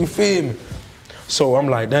village, you feel me? So I'm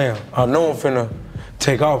like, damn, I know I'm finna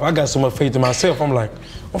take off. I got so much faith in myself. I'm like,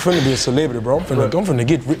 I'm finna be a celebrity, bro. I'm finna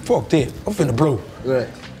get fuck that. I'm finna blow. Right.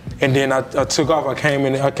 And then I took off. I came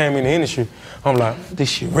in the industry. I'm like, this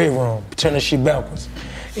shit Red Rum, turn this shit backwards.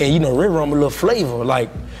 And you know, Red Rum a little flavor,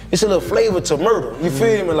 like it's a little flavor to murder. You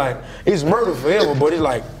feel me? Like it's murder forever, but it's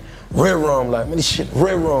like Red Rum, like man, this shit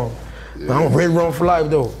Red Rum. Yeah. I'm Red Rum for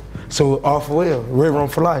life though. So R4L, Red Rum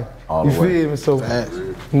for life. All you the way. feel me? So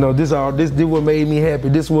you know, this what made me happy.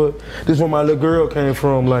 This where my little girl came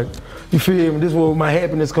from. Like, you feel me? This where my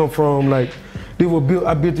happiness come from. Like, I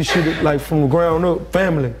built this shit like from the ground up,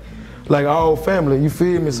 family. Like all family, you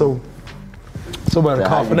feel me? So somebody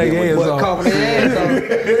coughing their hands off. Coughing their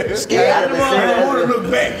hands off. Scared. I don't want to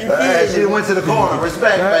look back, you feel me? She went to the corner.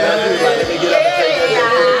 Respect, man. Let me get up and take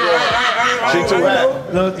that. She too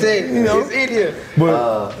hot. No take, you know, it's India.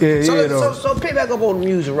 But so pick back up on the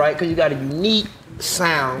music, right? Because you got a unique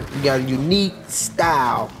sound, you got a unique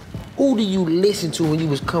style. Who do you listen to when you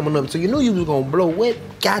was coming up? So you knew you was gonna blow. What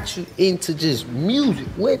got you into just music?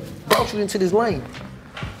 What brought you into this lane?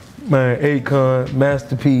 Man, Akon,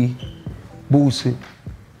 Master P, Boosie,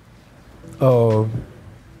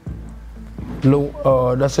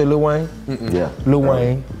 did I say Lil Wayne? Yeah. Lil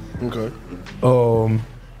Wayne. Okay.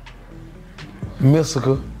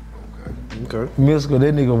 Mystical. Okay. Mystical,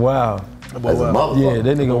 that nigga wild. As a motherfucker. Yeah,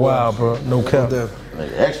 that nigga wild, bro. No cap.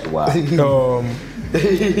 Extra wild.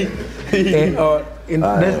 And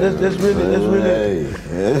that's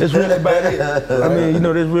really about it. I mean, you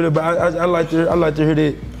know, that's really about. I like to hear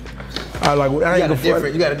that. I ain't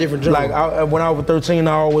you got a different job. Like when I was 13,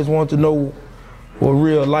 I always wanted to know what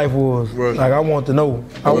real life was. Right. Like I want to know.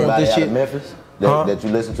 I want this shit. Out of Memphis that you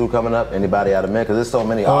listen to coming up? Anybody out of Memphis? Cause there's so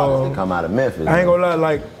many artists that come out of Memphis. I ain't gonna lie,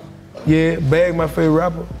 like, yeah, Bag my favorite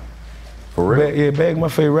rapper. For real? Bag my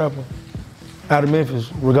favorite rapper. Out of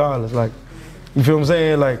Memphis, regardless. Like, you feel what I'm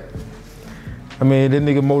saying? Like, I mean, that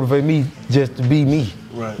nigga motivate me just to be me.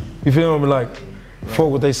 Right. You feel me? Like, fuck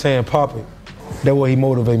what they saying, pop it. That's what he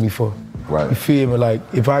motivate me for. Right. You feel me? Like,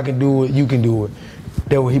 if I can do it, you can do it.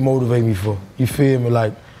 That's what he motivate me for. You feel me?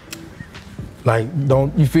 Like,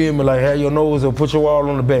 don't, you feel me? Like, have your nose or put your wall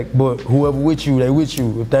on the back, but whoever with you, they with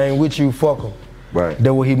you. If they ain't with you, fuck them. Right.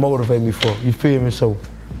 That's what he motivate me for. You feel me? So,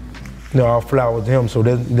 you know, I'll flower to him. So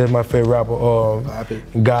that's my favorite rapper.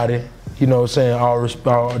 Got it. You know what I'm saying? All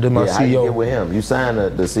respect. That's my CEO. How you get with him? You signed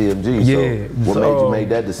the CMG. Yeah. So what made you make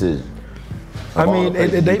that decision? I mean,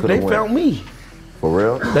 they found me. For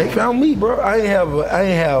real? They found me, bro. I ain't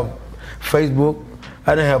have Facebook.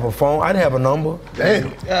 I didn't have a phone. I didn't have a number. Damn.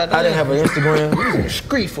 I didn't have an Instagram.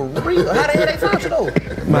 Street for real. How the hell they found you though?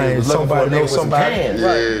 Man, somebody knows somebody.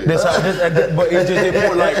 Right. That's how. But it's just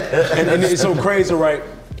important, like, and it's so crazy, right?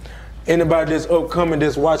 Anybody that's upcoming,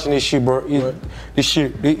 that's watching this shit, bro, this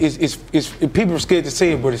shit, it's people are scared to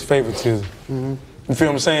say it, but it's favoritism. You feel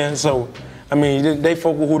what I'm saying? So, I mean, they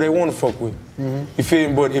fuck with who they want to fuck with. You feel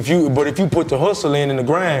me? But if you put the hustle in and the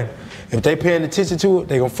grind, if they paying attention to it,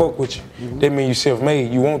 they gonna fuck with you. That mean you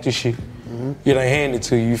self-made. You want this shit. It ain't handed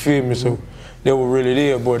to you. You feel me? So that was really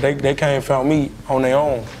there. But they came and found me on their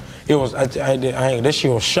own. It was that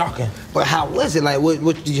shit was shocking. But how was it? Like,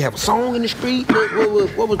 what did you have a song in the street?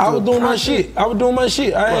 What was I was doing my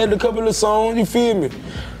shit. I had a couple of songs. You feel me?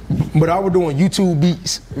 But I was doing YouTube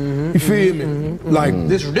beats. You feel me? Like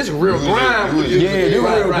this is real grind. Yeah, this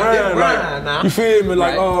real grind. Like, you feel me?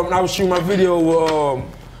 Like I was shooting my video with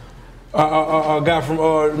a guy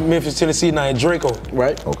from Memphis, Tennessee named Draco.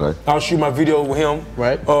 Right. Okay. I was shooting my video with him.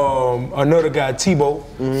 Right. Another guy, Tebow.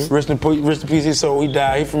 Rest in peace. His soul. He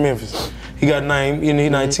died. He from Memphis. He got a name. He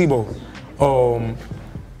named Tebow.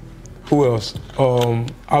 Who else?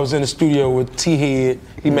 I was in the studio with T-Head.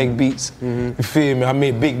 He make beats. You feel me? I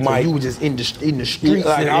met Big Mike. So you were just in the streets.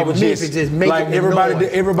 Like I was just making like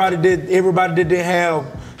everybody didn't have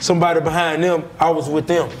somebody behind them. I was with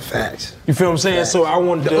them. Facts. You feel what I'm saying? Facts. So I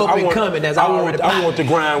want I want to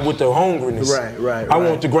grind with the hungriness. Right. I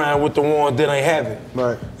want to grind with the ones that ain't have it.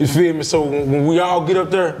 Right. You feel me? So when we all get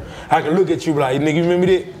up there, I can look at you like, nigga, you remember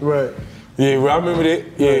that? Right. Yeah, I remember that.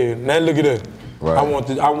 Yeah. Now look at that. Right.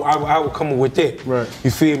 I would come with that. Right. You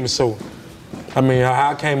feel me? So, I mean, how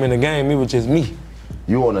I came in the game, it was just me.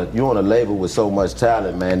 You on a label with so much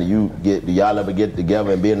talent, man. Do y'all ever get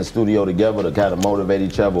together and be in the studio together to kind of motivate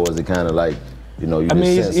each other, or is it kind of like, you know,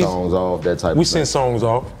 send songs off, that type of thing? We send songs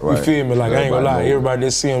off. Right. You feel me? Like, I ain't gonna lie, everybody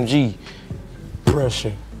that's CMG,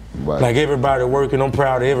 pressure. Right. Like, everybody working, I'm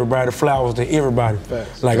proud of everybody, flowers to everybody.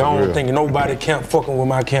 Facts. Like, I don't think nobody camp fucking with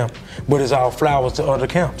my camp, but it's all flowers to other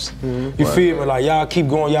camps. You feel me? Like, y'all keep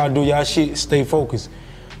going, y'all do y'all shit, stay focused.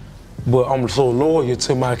 But I'm so loyal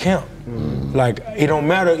to my camp. Like, it don't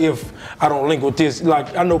matter if I don't link with this.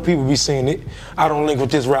 Like, I know people be saying it. I don't link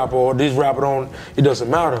with this rapper or this rapper don't. It doesn't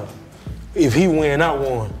matter. If he win, I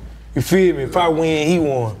won. You feel me? If I win, he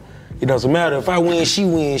won. It doesn't matter. If I win, she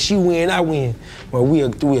win, I win. Well, we a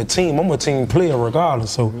team. I'm a team player regardless.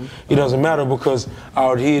 So it doesn't matter because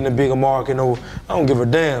out here in the bigger market, I don't give a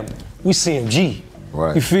damn. We CMG.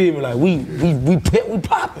 Right. You feel me? Like we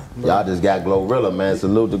popping. Y'all just got Glorilla, man.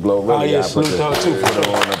 Salute to Glorilla. Oh yeah, salute to her too.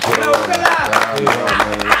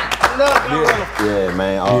 Yeah,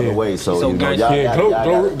 man, all the way. So you know,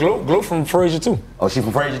 y'all Glow from Frazier too. Oh, she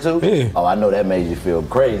from Frazier too? Yeah. Oh, I know that made you feel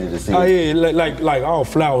crazy to see. Oh yeah, like all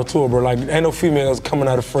flowers to her, bro. Like ain't no females coming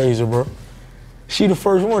out of Frazier, bro. She the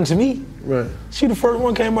first one to me. Right. She the first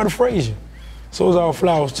one came out of Frazier. So it's all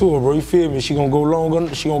flowers to her, bro. You feel me? She gonna go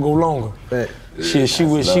longer. She gonna go longer. Right. She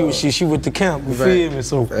with the camp. You feel me?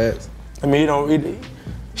 So I mean,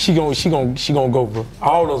 she gonna go, bro.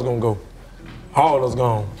 All of us gonna go. All of us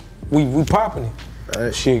gone. We popping it.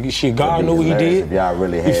 Right. Shit, God knew what he did. Y'all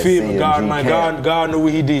really had you feel me? God knew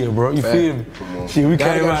what he did, bro. You feel me? Shit, we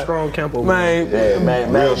came out. Strong camp over man, man,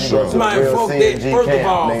 fuck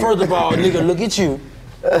that. First of all, nigga, look at you.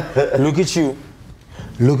 Look at you.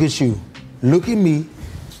 Look at you. Look at me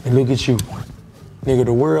and look at you. Nigga,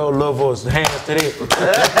 the world love us. Hands to that.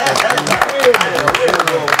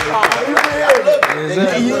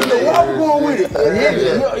 You know where I'm going with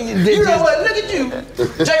it. You know what? Look at you.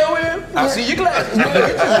 J.O.M. I see your glasses.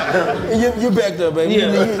 You backed up, baby.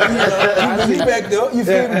 You backed up. You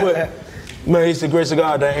feel me? But man, it's the grace of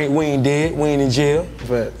God that we ain't dead. We ain't in jail.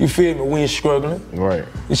 Fact. You feel me? We ain't struggling. Right.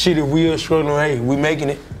 The shit that we are struggling, hey, we making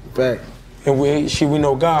it. Fact. And we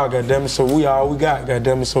know God, goddamn it. So we all we got,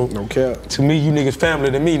 goddamn it. So no cap. To me, you niggas family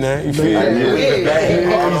to me, man. You feel me?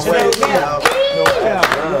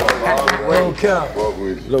 No cap.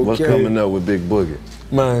 What's coming up with Big Boogie?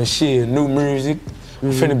 Man, shit, new music.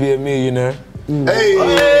 Finna be a millionaire. Hey.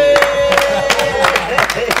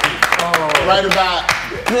 Right about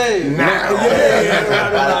now.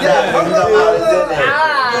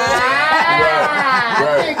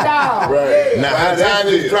 Right. Now, how time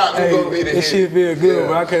this drop, you gonna be the This shit feel good,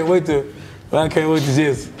 but I can't wait to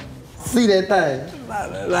just see that thing.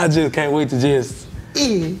 I just can't wait to just.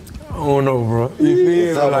 I don't know, bro. You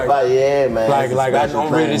feel me? Like I'm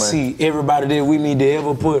ready to see everybody that we meet to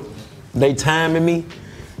ever put they time in me,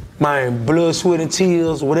 my blood, sweat, and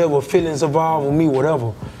tears, whatever feelings involved with me,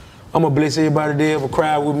 whatever. I'm gonna bless everybody that ever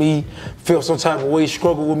cried with me, felt some type of way,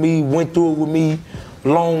 struggled with me, went through it with me.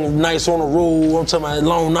 Long nights on the road. I'm talking about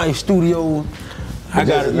long night studios. I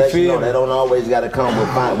got to let you know me? they don't always got to come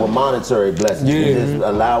with monetary blessings. Yeah. You're just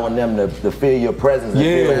allowing them to feel your presence and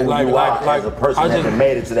feel who you are as a person that has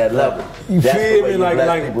made it to that level. You That's feel the way me? you Like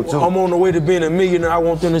bless people too. I'm on the way to being a millionaire. I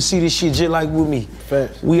want them to see this shit just like with me.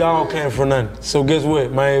 Facts. We all came from nothing. So guess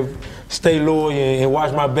what, man? Stay loyal and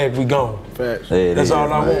watch my back. We gone. Facts. That's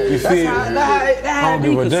all I want. You feel me? I don't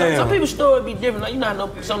give a damn. Some people's story be different. Like, you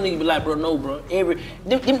know, some niggas be like, bro, no, bro.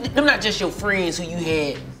 Them not just your friends who you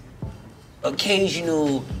had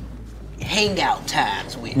occasional hangout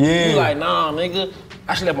times with. Yeah. You like, nah, nigga.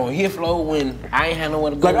 I slept on his floor when I ain't had nowhere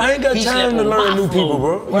to go. Like, I ain't got time to learn new people,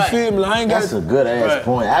 bro. You feel me? Like, I ain't got. That's a good ass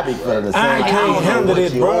point. I be feeling the same. I can't handle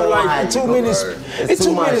it, bro. Like, it's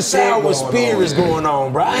too many sour spirits going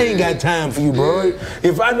on, bro. I ain't got time for you, bro.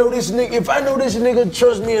 If I know this nigga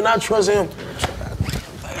trust me and I trust him,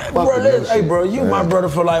 bro, hey, bro, you my brother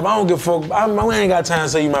for life. I don't give a fuck. I ain't got time to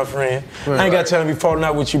say you my friend. I ain't got time to be falling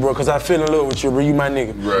out with you, bro, because I feel in love with you, bro. You my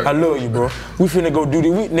nigga. I love you, bro. We finna go do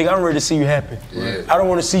this. Nigga, I'm ready to see you happy. I don't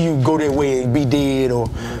want to see you go that way and be dead or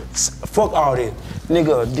fuck all that.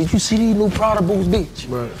 Nigga, did you see these new Prada boots, bitch?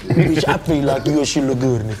 Bitch, I feel like you should look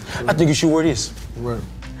good in it. I think you should wear this.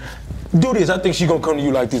 Do this. I think she gonna come to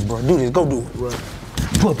you like this, bro. Do this. Go do it.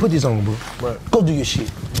 Put this on, bro. Go do your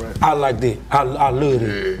shit. I like that. I love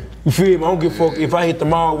it. You feel me? I don't give a fuck if I hit the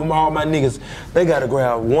mall with all my niggas. They gotta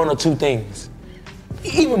grab one or two things.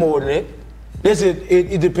 Even more than that. That's it.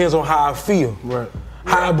 It depends on how I feel.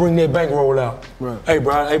 How I bring that bankroll out. Hey,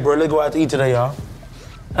 bro. Let's go out to eat today, y'all.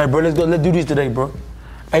 Hey, bro. Let's do this today, bro.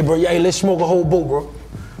 Hey, bro. Yeah, let's smoke a whole bowl, bro.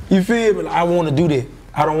 You feel me? I want to do that.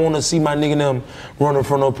 I don't want to see my nigga them running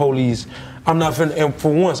from no police. I'm not finna. And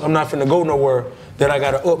for once, I'm not finna go nowhere that I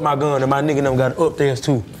gotta up my gun and my nigga them gotta up theirs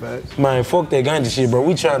too. Man, fuck that ganja shit, bro.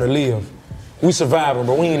 We trying to live. We surviving,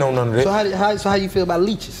 bro. We ain't on none of that. So how you feel about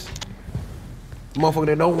leeches? Motherfucker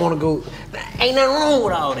that don't want to go. Ain't nothing wrong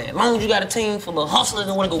with all that. As long as you got a team full of hustlers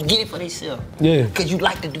that want to go get it for themselves. Yeah. Because you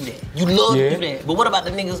like to do that. You love to do that. But what about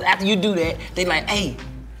the niggas after you do that, they like, hey,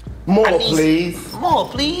 more, please. More,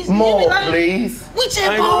 please. More, like, please. We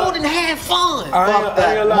just balled and had fun. Fuck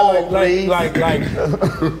that. More, please.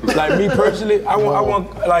 Like me personally, I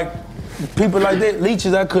want like people like that.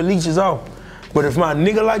 Leeches, I cut leeches off. But if my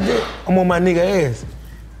nigga like that, I'm on my nigga ass.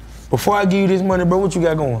 Before I give you this money, bro, what you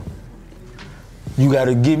got going? You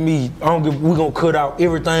gotta give me. We gonna cut out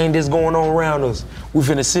everything that's going on around us. We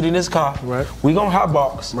finna sit in this car. We gonna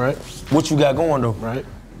hotbox. What you got going though?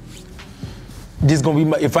 This gonna be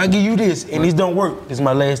my. If I give you this and this don't work, this is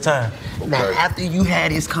my last time. Now, after you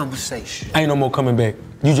had this conversation, ain't no more coming back.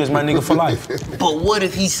 You just my nigga for life. But what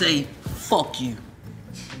if he say, "Fuck you"?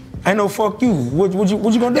 Ain't no fuck you. What you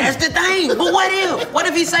gonna do? That's the thing. But what if? What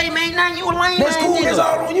if he say, "Man, now you a lame That's cool. nigga. That's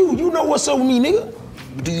all on you. You know what's up with me, nigga.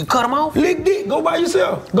 Do you cut him off? Lick dick. Go by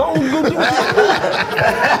yourself. Go on. Go do it.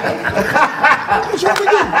 What you want me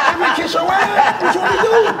to do? Let me kiss your ass. What you want me to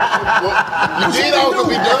do? You did all that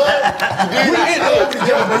we done. We ain't done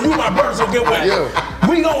together, but you my brother, so get what?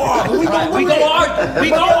 We gon' argue. We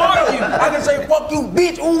gon' argue. I can say, fuck you,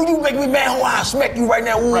 bitch. Ooh, you make me mad. Oh, I'll smack you right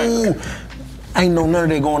now. Ooh. Ain't none of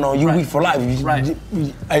that going on. You weak for life.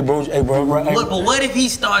 Hey, bro. But what if he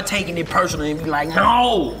start taking it personally and be like,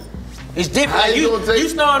 no? It's different. How Like, you gonna take? You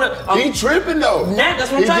starting to. He tripping though. Nah,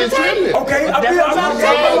 that's what I'm trying to tell you. Okay, That's what I'm trying to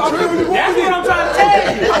tell you. That's what I'm trying to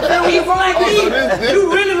tell you. He's like me.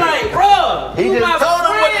 You really like, bro. He You just my told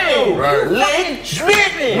him what to friend. do. Right. Leg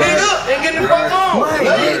slipping. Nigga, and get the fuck on. Man,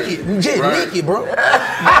 lick it. Just lick it, bro.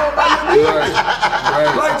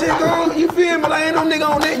 Like, just go, you feel me? Like, ain't no nigga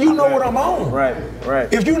on that. You know what I'm on. Right.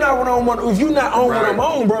 If you not on what I'm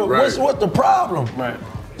on, bro, what's the problem? Right.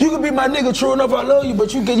 You can be my nigga, true enough, I love you,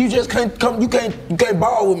 but you just can't come. You can't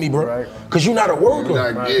ball with me, bro. Right. Cause you not a worker.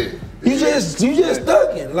 You just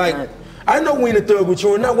thugging. Like, I know when to thug with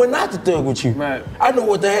you and when not to thug with you. Right. I know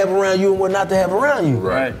what to have around you and what not to have around you.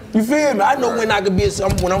 Right. You feel me? I know when I could be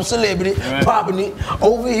when I'm celebrity, popping it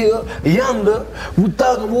over here, yonder, we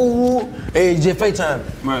thugging, woo. Hey, just FaceTime.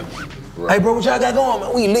 Right. Hey, bro, what y'all got going,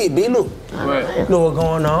 man? We lit, bitch. Look. Right. Know what's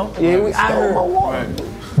going on? Yeah, we out here. Right.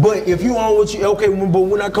 But if you on what you okay, but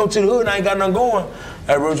when I come to the hood, I ain't got nothing going.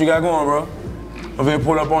 Hey, bro, what you got going, bro? I'm finna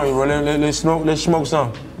pull up on you, bro. Let's smoke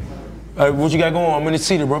something. Hey, what you got going? I'm in the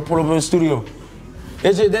city, bro. Pull up in the studio.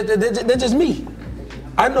 That's just me.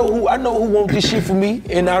 I know who want this shit for me,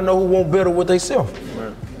 and I know who want better with themselves.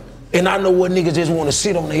 Right. And I know what niggas just want to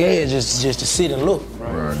sit on their ass just to sit and look.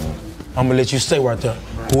 Right. I'm gonna let you stay right there.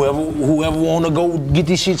 Whoever wanna go get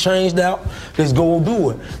this shit changed out, let's go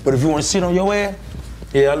do it. But if you wanna sit on your ass,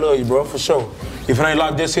 yeah, I love you, bro, for sure. If it ain't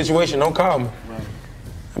like that situation, don't call me.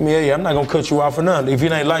 I mean, yeah, I'm not gonna cut you out for nothing. If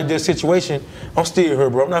it ain't like that situation, I'm still here,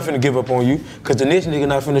 bro. I'm not finna give up on you, cause the next nigga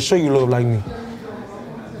not finna show you love like me.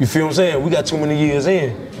 You feel what I'm saying? We got too many years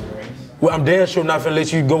in. Well, I'm damn sure not finna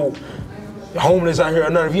let you go homeless out here or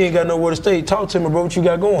nothing. If you ain't got nowhere to stay, talk to me, bro, what you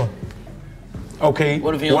got going? Okay.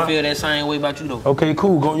 What if you don't feel that same way about you though? Okay,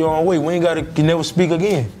 cool, go your own way. We ain't gotta never speak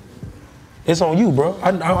again. It's on you, bro.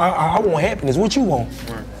 I want happiness. What you want?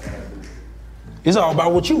 Right. It's all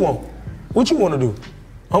about what you want. What you want to do?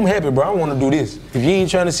 I'm happy, bro. I want to do this. If you ain't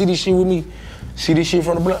trying to see this shit with me, see this shit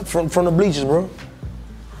from the bleachers, bro.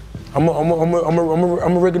 I'm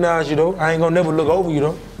gonna recognize you though. I ain't gonna never look over you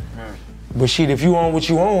though. Right. But shit, if you on what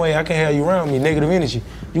you on, hey, I can't have you around me. Negative energy.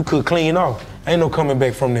 You could clean off. Ain't no coming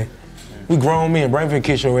back from that. We grown men, bro. I ain't finna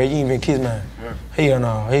kiss your ass. You ain't finna kiss mine. Hell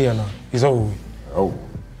no. It's over. Oh.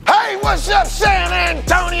 Hey, what's up, San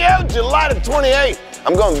Antonio? July the 28th.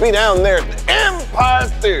 I'm gonna be down there at the Empire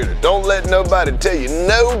Theater. Don't let nobody tell you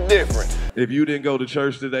no different. If you didn't go to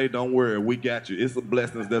church today, don't worry, we got you. It's the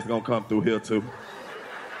blessings that's gonna come through here too.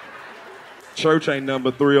 Church ain't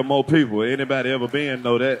number 3 or more people. Anybody ever been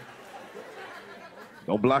know that?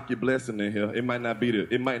 Don't block your blessing in here. It might not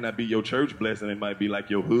be your church blessing. It might be like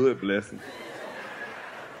your hood blessing.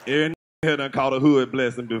 Every here done caught a hood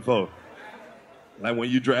blessing before. Like when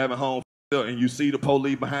you driving home and you see the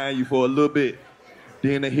police behind you for a little bit,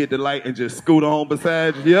 then they hit the light and just scoot on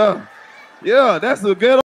beside you. Yeah, that's a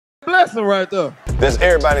good blessing right there. That's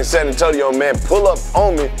everybody in San Antonio, man. Pull up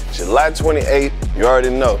on me July 28th. You already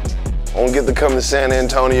know. I don't get to come to San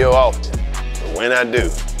Antonio often, but when I do,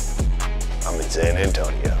 I'm in San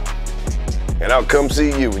Antonio. And I'll come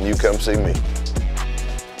see you when you come see me.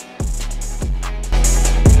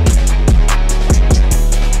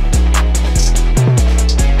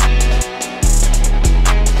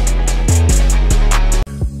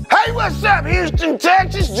 Hey, what's up, Houston,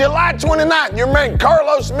 Texas? July 29th, your man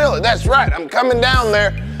Carlos Miller. That's right, I'm coming down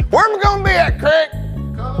there. Where am I gonna be at, Craig?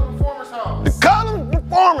 The Cullen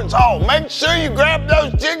Performance Hall. Make sure you grab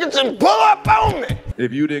those tickets and pull up on me.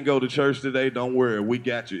 If you didn't go to church today, don't worry, we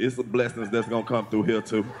got you. It's the blessings that's gonna come through here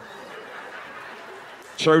too.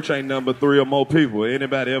 Church ain't number 3 or more people.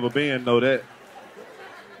 Anybody ever been know that?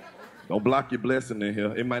 Don't block your blessing in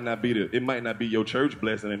here. It might not be your church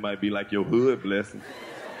blessing. It might be like your hood blessing.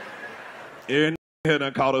 Every here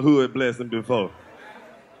done caught a hood blessing before.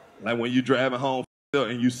 Like when you driving home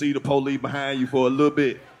and you see the police behind you for a little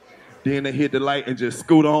bit, then they hit the light and just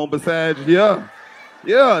scoot on beside you.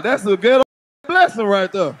 Yeah, that's a good blessing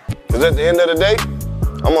right there. Because at the end of the day,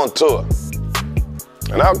 I'm on tour.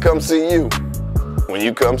 And I'll come see you when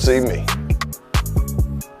you come see me.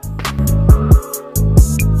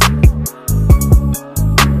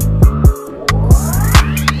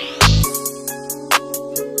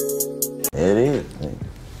 It is.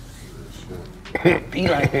 Be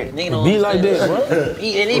like that, nigga. Be like that, bro.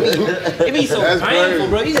 It be so painful,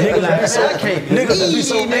 bro. Niggas be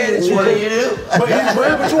so mad at you. But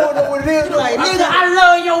you wanna know what it is, though? Like, nigga, I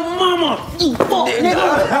love your mama. You fuck, nigga.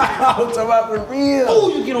 I'm talking about for real.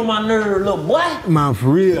 Oh, you get on my nerve, little boy. Man, for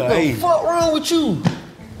real. What the fuck wrong with you?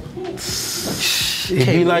 It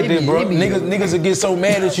be like that, bro. Niggas will get so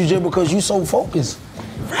mad at you just because you so focused.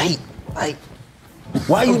 Right. Like,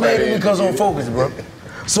 why you mad at me because I'm focused, bro?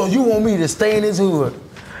 So you want me to stay in this hood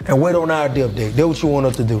and wait on our death day. That's what you want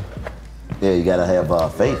us to do. Yeah, you gotta have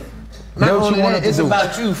faith. Not what only you want that, us it's to do.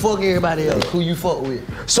 about you. Fuck everybody else. Who you fuck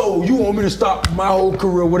with. So you want me to stop my whole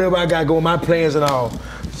career, whatever I got going, my plans and all,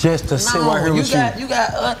 just to sit right here with you? You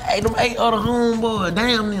got 8 other homeboys.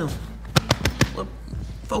 Damn them.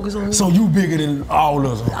 Focus on me. So you bigger than all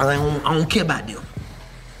of them. I don't care about them.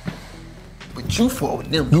 But you fuck with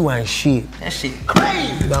them. You ain't shit. That shit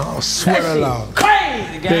crazy. No, swear to God.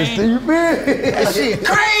 Crazy, gang. That shit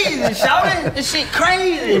crazy, shawty. That shit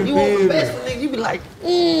crazy. If you want the best for nigga, you be like,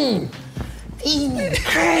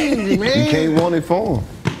 crazy, man. You can't want it for him.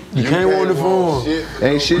 You can't want it for him.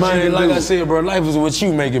 Ain't shit Man, you can like do. I said, bro, life is what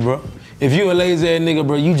you make it, bro. If you a lazy ass nigga,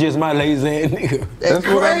 bro, you just my lazy ass nigga. That's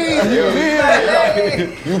crazy.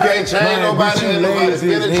 You can't change nobody, and nobody's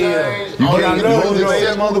finna change. You can't lose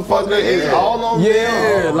that motherfucker. It's all on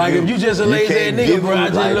Yeah, like if you just a lazy ass nigga, bro, I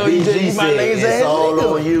just love you. Just you my lazy ass It's all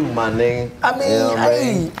nigga. on you, my nigga. I mean, You know what I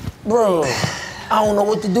mean? hey, bro, I don't know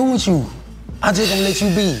what to do with you. I just gonna let you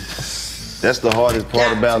be. That's the hardest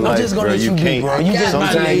part about I'm life, just gonna bro. let you be, can't. bro. You just my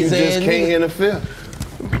sometimes you lazy just ass can't nigga. interfere.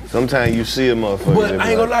 Sometimes you see a motherfucker. But I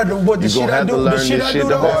ain't gonna lie, but the you shit gonna I have do, to learn the shit this I shit do,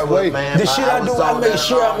 the hard way. the shit I do, I make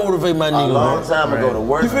sure I motivate my nigga. A long time ago, the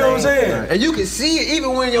worst You feel what I'm thing- saying? And you can see it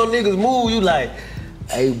even when your niggas move, you like,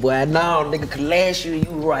 hey boy, nah, nigga could last you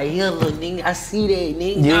right here, little nigga. I see that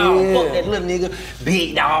nigga. Yeah. Nah, fuck that little nigga.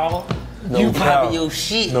 Big dog. No you doubt. popping your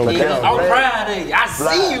shit, No nigga. doubt. I'm proud of you. I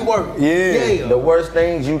see you work. Yeah. The worst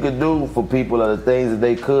things you could do for people are the things that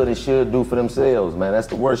they could and should do for themselves, man. That's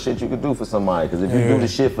the worst shit you could do for somebody. Because if you do the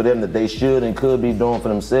shit for them that they should and could be doing for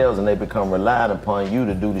themselves, and they become reliant upon you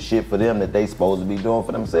to do the shit for them that they supposed to be doing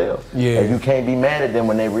for themselves. Yeah. And you can't be mad at them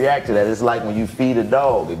when they react to that. It's like when you feed a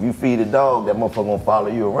dog. If you feed a dog, that motherfucker gonna follow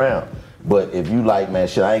you around. But if you like, man,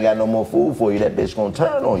 shit, I ain't got no more food for you, that bitch gonna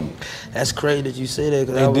turn on you. That's crazy that you say that.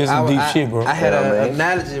 Cause Hey, this some deep shit, bro. I had Yeah, an man.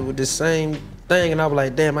 analogy with the same thing, and I was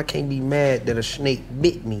like, damn, I can't be mad that a snake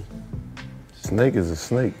bit me. Snake is a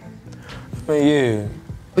snake. Yeah.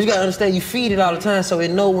 But you gotta understand, you feed it all the time, so it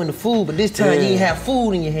know when the food. But this time you ain't have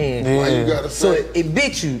food in your hand. Yeah. Why you gotta so it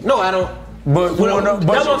bit you. No, I don't. But that's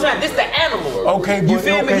what I'm saying. This the animal. Okay, You but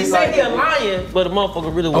feel me? okay, He say like- he a lion, but the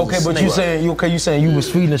motherfucker really was Okay, a but snake. you saying you was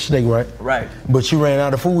feeding a snake, right? Right. But you ran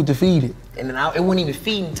out of food to feed it. And then it wasn't even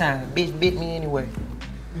feeding time. Bitch bit me anyway.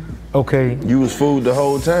 Okay. You was food the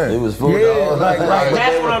whole time. It was food Yeah, the whole like, time. right.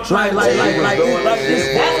 That's what I'm trying to tell you.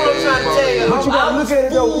 That's what I'm trying to tell you. But you gotta look at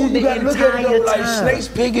it though. You gotta look at it though. Like time. snakes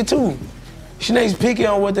picky too. Snakes picky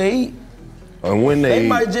on what they eat. And when They eat,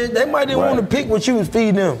 might just want to pick what you was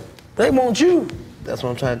feeding them. They want you. That's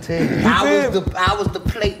what I'm trying to tell you. You I was the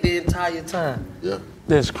plate the entire time. Yeah.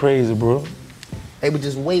 That's crazy, bro. They were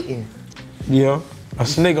just waiting. Yeah. A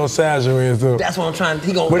snake on size your ass up. That's what I'm trying to.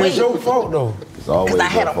 He gonna But wait. it's your fault though. It's always Cause I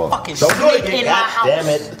had your a fault. fucking Don't do it, snake in my God house. damn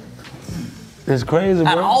it. That's crazy, Out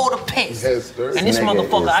of bro. all the pets. And this Nigga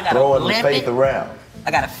motherfucker, is I gotta throwing the lamp faith it. around.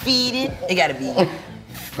 I gotta feed it. It gotta be. It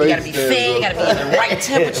gotta be fed. It gotta be in the right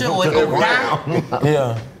temperature, or it go down.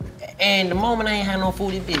 Yeah. And the moment I ain't had no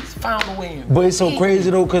food, it bitch found a way. But it's so crazy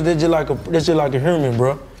though, cause they're just like a human,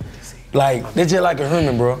 bro. Like they're just like a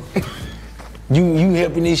human, bro. You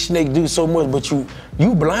helping this snake do so much, but you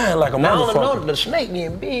blind like a I don't know motherfucker. the snake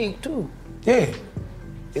getting big too. Yeah.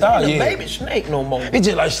 It's not a baby snake no more. It's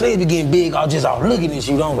just like snakes be getting big, all just all looking at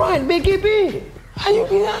you, don't they? Right, big get big. How you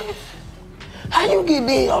get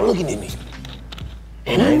big all looking at me?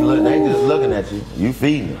 They ain't just looking at you. You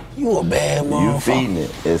feeding it. You a bad motherfucker. You feeding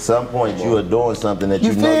it. At some point, you are doing something that you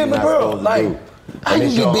You know feel you're me, not bro? supposed Like, to do. how And you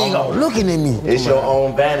it's get your big all looking at me? It's your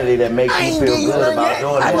own vanity that makes I you ain't feel gave you good nothing about yet.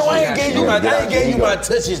 doing I that know I shit. ain't gave you my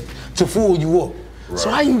touches to fool you up. So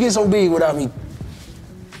how you get so big without me?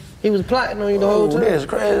 He was plotting on you the whole time. That's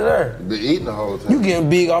crazy there. Been eating the whole time. You getting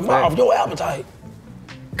big off your appetite.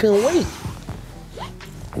 Couldn't wait.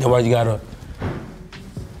 That's why you gotta.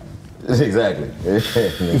 Exactly.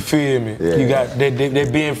 You feel me? Yeah. You got that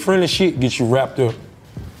being friendly shit get you wrapped up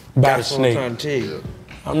by That's the what I'm snake. trying to tell you.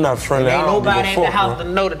 I'm not friendly. Ain't I don't give a nobody in the fuck, house bro.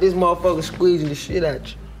 to know that this motherfucker squeezing the shit out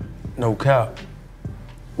you. No cap.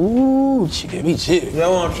 Ooh, she get me chill. That's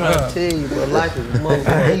what I'm trying to tell you, bro. Life is a motherfucker.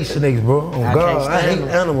 I hate snakes, bro. Oh I God, can't I hate stand them.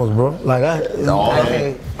 animals, bro. Like All of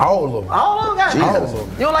them. all of them. All of them got All dogs. of them.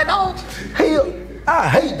 You don't like dogs? Hell, I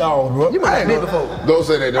hate dogs, bro. You might have been before. Don't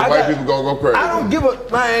say that. Them I white got- people gonna go crazy. I don't give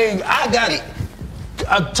a man. I got it.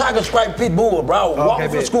 A tiger stripe pit bull, bro. I was walking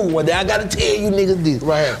from bet. school one day. I gotta tell you niggas this.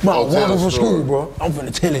 Right here. Bro, I'm tell walking the from story. school, bro. I'm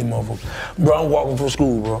finna tell you, motherfucker. Bro, I'm walking from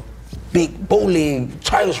school, bro. Big bow-leg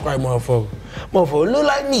tiger stripe motherfucker. Motherfucker look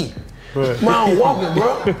like me. Right. Man, I'm walking,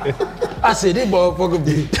 bro. I said, this motherfucker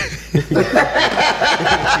be.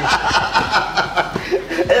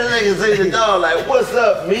 That nigga see the dog like, what's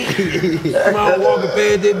up, me? I'm walking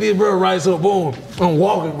past that bitch, bro, right, so boom, I'm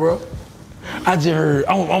walking, bro. I just heard,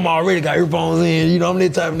 I'm already got earphones in, you know, I'm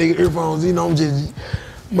that type of nigga, earphones, you know, I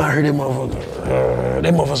heard that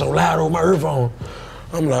motherfucker so loud on my earphone.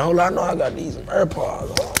 I'm like, hold on, I know I got these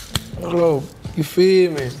AirPods. Hello, you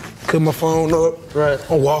feel me? Cut my phone up, right?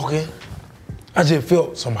 I'm walking. I just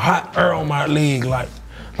felt some hot air on my leg, like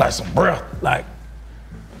some breath. Like,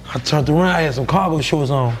 I turned around, I had some cargo shorts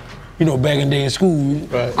on. You know, back in the day in school,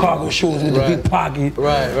 cargo shorts with the big pocket.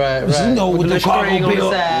 Right. You know, with the cargo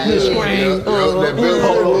belt, the string. That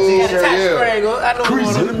polo t-shirt,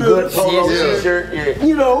 Crease in the middle. Polo t-shirt, yeah.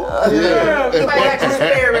 You know, Everybody got your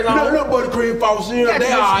spares on. No buttercream false, you know,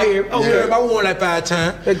 they all right. Oh, yeah, I wore that 5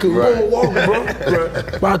 times. That cool. I'm walking,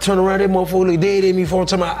 bro. But I turn around, that motherfucker look dead at me for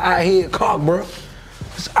time I head cock, bro.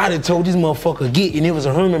 I done told this motherfucker get, and it was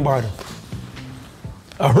a Herman biter.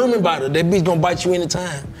 A Herman biter, that bitch gonna bite you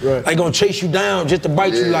anytime. Right. Like gonna chase you down just to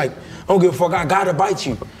bite you like, I don't give a fuck, I gotta bite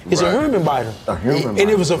you. It's a Herman biter. And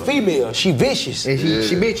it was a female, she vicious. And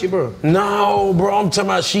she bit you, bro? No, bro, I'm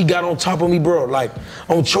talking about she got on top of me, bro. Like,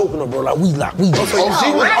 I'm choking her, bro. Like, we just. Oh,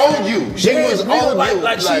 she was on you. She was on you.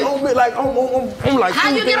 Like, she on me, like, I'm like.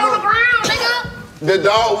 How you get on the ground, nigga? The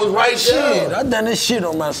dog was right there. Shit, I done this shit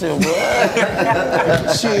on myself, bro.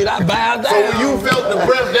 Shit, I bowed down. So when you felt the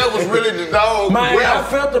breath, that was really the dog. Man, I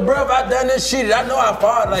felt the breath, I done this shit. I know I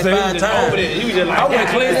farted like 5 times. Over there. You was just like, I went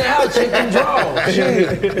clean the house, check them drawers.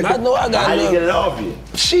 Shit. I know I got How you get it off you?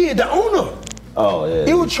 Shit, the owner. Oh, yeah.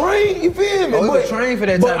 He was trained, you feel me? Oh, he was trained for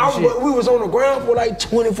that type of shit. But we was on the ground for like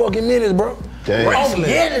 20 fucking minutes, bro. Damn. I'm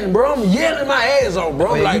yelling, bro. I'm yelling my ass off,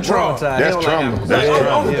 bro. I'm like, bro. That's trauma. That's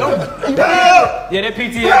trauma. Yeah, that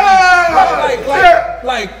PTSD.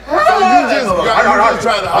 Like, so you just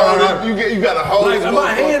trying to hold it. You got to hold it. Like,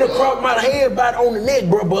 my hand across, my head about on the neck,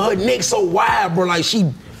 bro. But her neck so wide, bro. Like, she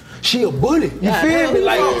a bully. You feel me?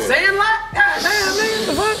 Like, Sandlot? Goddamn, man,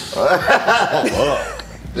 the fuck?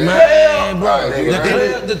 Man, bro, the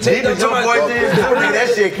that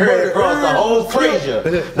shit carried across the whole freezer.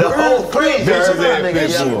 The whole freezer.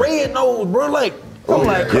 She red nose, bro. Like, I'm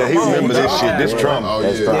like, yeah, he remember this shit. This trauma.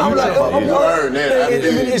 I'm like,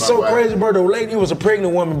 it's so crazy, bro. The lady was a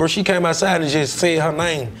pregnant woman, bro. She came outside and just said her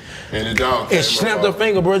name. And the dog and snapped her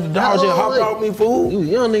finger, bro. The dog just hopped off me, fool. You was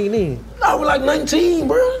young nigga then. I was like 19,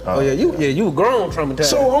 bro. Oh yeah, you were grown traumatized.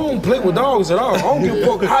 So I don't play with dogs at all. I don't give a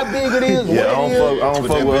fuck how big it is. Yeah, I don't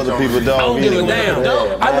fuck with other people's dogs. I don't give a damn.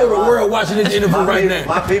 I know the world watching this interview right now.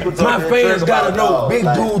 My fans gotta know, big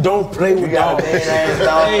dude don't play with dogs. I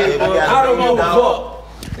don't give a fuck.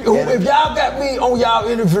 If y'all got me on y'all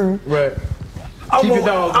interview, right? I'm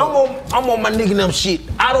on my nigga them shit.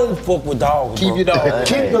 I don't fuck with dogs. Keep your dog.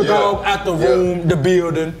 Keep the dog out the room, the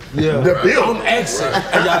building. Yeah. The building. I'm asking.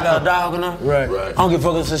 Hey, y'all got a dog in there? Right. I don't give a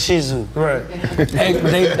fuck if it's a Shih Tzu. Right.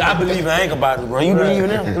 I believe in anger bodies, bro. You believe in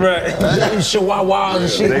them? Right. Chihuahuas and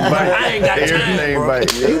shit. I ain't got time, bro.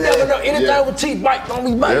 You never know. Anything with teeth bite, don't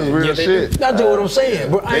be biting. That's real shit. That's what I'm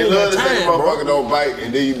saying, bro. I They ain't love got to say time, bro. motherfucker don't bite,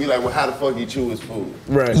 and then you be like, well, how the fuck you chew his food?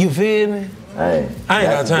 Right. You feel me? Hey, I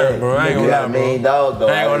ain't got time, bro. I ain't gonna lie, bro. Mean dog, though.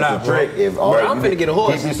 I ain't gonna lie, bro. I'm finna get a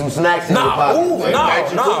horse. Give you some snacks in your No,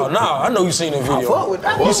 pocket. I know you seen that video. I fuck with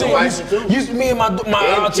that. Me and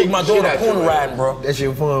I took my daughter pony riding, bro. That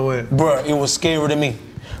shit fun with. Bro, it was scary to me.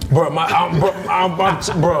 Bro,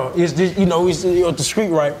 bro, it's this, you know, it's at the street,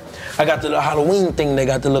 right? I got the little Halloween thing, they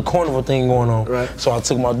got the little carnival thing going on. Right. So I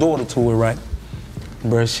took my daughter to it, right?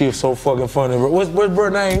 Bro, she was so fucking funny, bro. What's bro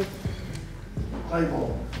name?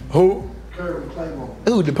 Claymore. Who? Claymore.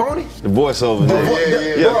 Ooh, the pony? The voiceover.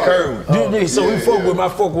 Yeah, Curve. So he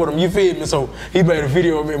fuck with him. You feel me? So he made a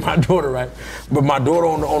video of me and my daughter, right? But my daughter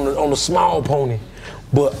on the small pony,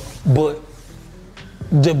 but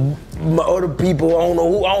my other people, I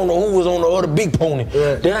don't know who was on the other big pony.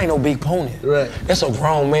 Right. There ain't no big pony. Right. That's a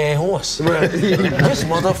grown man horse. Right. This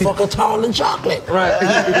motherfucker tall than chocolate. Right.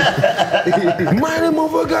 Man, that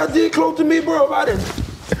motherfucker got this close to me, bro. I didn't.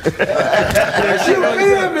 She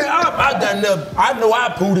feel me? I know I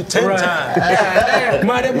pooed it 10 times.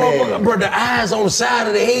 Man, that motherfucker, bro, the eyes on the side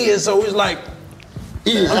of the head, so it's like,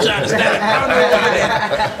 I'm trying to stand.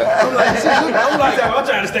 I'm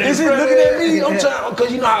trying to stand. Is he looking at me? I'm trying,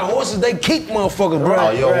 cause you know how horses they kick motherfuckers, bro. Oh,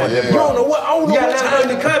 you don't want that. You don't know what. I don't know what time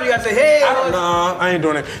to come. You gotta say, hey. Nah, I ain't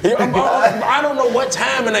doing it. I don't know what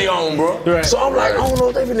timing they on, bro. Right. So I'm like, I don't know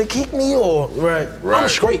if they finna kick me or. Right. I'm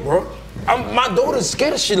straight, bro. My daughter's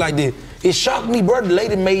scared of shit like this. It shocked me, bro. The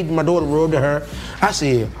lady made my daughter rub to her. I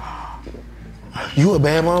said, You a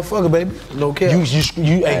bad motherfucker, baby. No care. You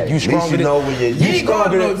stronger than you stronger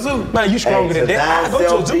than Man, you stronger than that. I go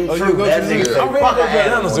to a zoo. Oh, you go to the zoo. I'm ready to go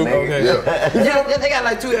to the zoo. Okay. Yeah, they got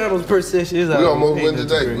like 2 animals per session. We almost went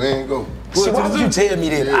today. We ain't go. See, why would you tell me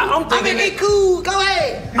that? I'm thinking they cool. Go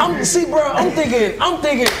ahead. I'm thinking,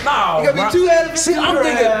 nah. You gotta be 2 animals. See, I'm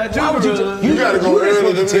thinking, why would you gotta go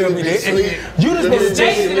early to tell me that. You just supposed to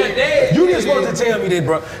tell me that. You just supposed to tell me that,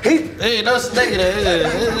 bro. Hey, don't stay there.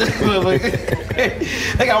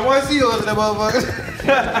 They got 1 seal in that motherfucker.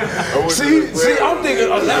 See, I'm thinking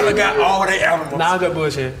Atlanta got all their animals. Nah, I'm good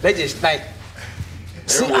bullshit. They just like.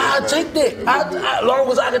 See, I'll take that. As long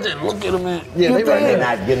as I can just look at them, man. Yeah, they right there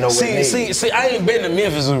not getting nowhere. See, I ain't been to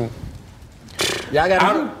Memphis Zoo. Y'all got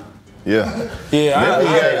Yeah. Yeah, I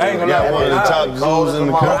ain't gonna lie. One of the top zoos in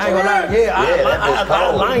the country. I ain't gonna lie. Yeah,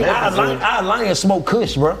 I lie and smoke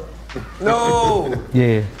kush, bro. No.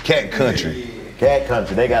 Yeah. Cat country. Cat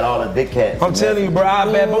country. They got all the big cats. I'm telling you, bro, I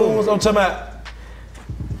baboons. I'm talking about.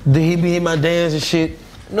 Did he be in my dance and shit?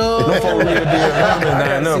 No. No for real deal. I'm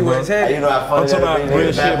You know how funny I'm talking about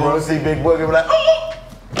real shit, bro. See Big Boogie be like, oh!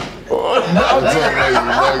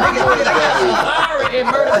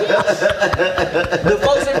 The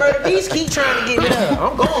folks in Murder Beach keep trying to get me there.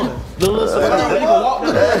 I'm going. We can walk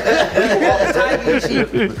the tiger and shit.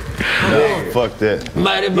 Fuck that.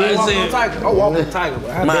 Mighty I walk the tiger,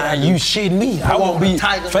 bro. Man, you shitting me. I won't be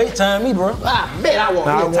FaceTime me, bro. I bet I won't.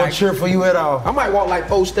 I won't cheer for you at all. I might walk like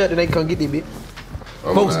 4 steps and they come get this bitch.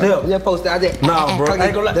 Post up. Yeah, post up. Nah, bro. I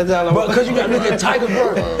ain't gonna lie. But because you gotta look at tigers,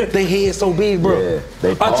 bro. They head so big, bro. Yeah,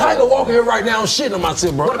 a tiger walking here right now shitting on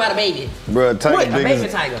myself, bro. What about a baby? Bro, tiger What? big A baby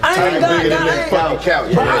as tiger. I ain't got bigger than that fucking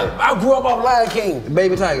couch. Bro, I grew up off Lion King.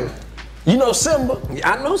 Baby tiger. You know Simba?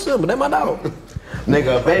 I know Simba. That's my dog.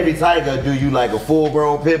 Nigga, a baby tiger do you like a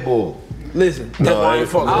full-grown pit bull. Listen. That's why I ain't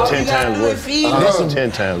fucking All with you 10 gotta times do is worse. feed Listen,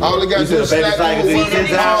 10 times All worse. they got to do is baby slap tiger you do with one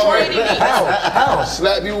of them How?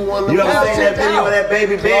 Slap you with one of them You ever seen that video of that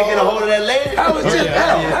baby bear get a hold of that lady? How was it?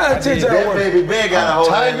 How did That baby bear got a hold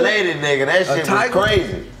of that lady, nigga. That shit was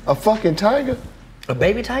crazy. A fucking tiger? A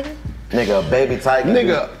baby tiger? Nigga, a baby tiger.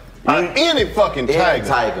 Nigga, any fucking Any tiger.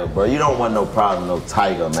 tiger, bro. You don't want no problem, no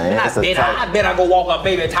tiger, man. It's a tiger. I bet I go walk a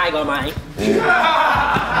baby tiger, man. Bring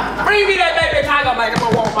me that baby tiger, man. I'm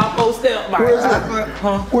gonna walk my 4 steps, man. Where is it?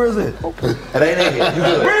 Where is it? It ain't in here. You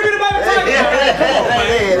good. Bring me the baby tiger.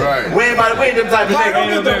 Right. We ain't about to win them type of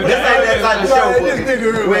niggas. This ain't that type of show. We ain't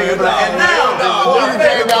gonna and now, You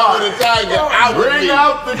came out with a tiger. Bring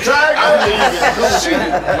out the tiger.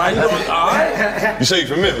 Man, you doing all right? You say you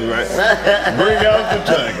from Memphis, right? Bring out the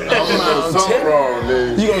tiger. Something wrong,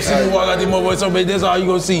 nigga. You gonna see me walk out there, motherfucker, so big, that's all you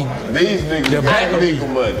gonna see. These niggas got nickel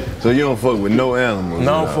money. So you don't fuck with no animals?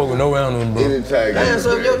 No, I don't fuck with no animals, bro. Any tiger. Damn,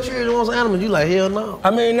 so if your children wants animals, you like, hell no. I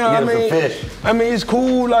mean, no, Get him some fish. I mean, it's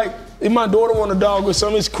cool, like, if my daughter want a dog or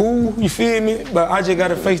something, it's cool, you feel me? But I just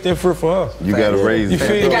gotta face that fear for her. You gotta raise You it. feel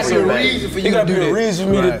me? It gotta be a reason for you It to gotta do be a that. reason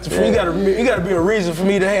for me to, you gotta be a reason for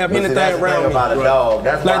me to have But see, anything that's the around thing me. about a dog.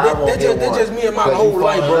 That's why I Like, won't that's get one. just me and my 'Cause whole you fall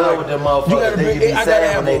life, in bro. love Like, with them you motherfuckers, gotta then you be, be I gotta sad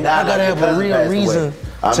have when they die I gotta like have your a cousin real passed away. reason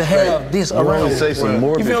I'm to straight. have this You wanna around. say some You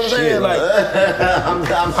morbid feel what I'm saying? shit. Like, I'm I'm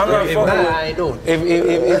not straight. fucking I with ain't doing it.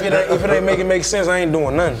 if it ain't make sense, I ain't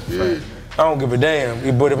doing nothing. I don't give a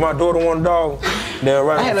damn. But if my daughter want a dog, they're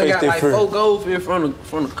right I to had face got their like fear. 4 goldfish from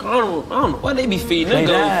the carnival. I don't know why they be feeding them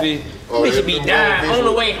They died. goldfish. Oh, They should be them dying goldfish on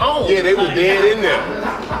the was- way home. Yeah, they was dead in there.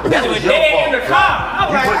 They was dead in the car. I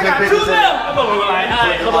was like, I got 2 left. I'm like, all right,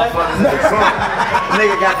 I'm like,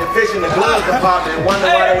 Nigga got the fish in the glove compartment and wonder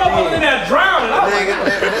hey, that why motherfucker they in did. there drowning. I was like,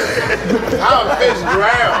 How a fish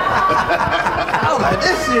drown? I was like,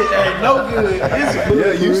 this shit ain't no good.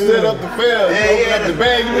 Yeah, you set up the fair. You open up the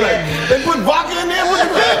bag, you be like, they put vodka in there? What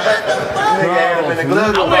the fuck? Nigga had him in the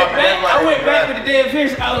glove compartment. I went back with the dead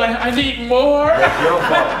fish. I was like, I need more. That's your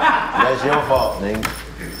fault. That's your fault, nigga.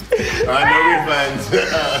 I know refunds. That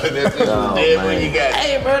fish was dead when you got it.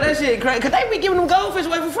 Hey, bro, that shit crazy. Cause they be giving them goldfish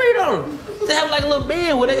away for free, don't they? They have like a little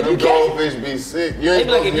bin where they, if you Them catch goldfish be sick. You They ain't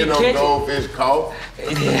be like, supposed to if get you no catch it- goldfish cough.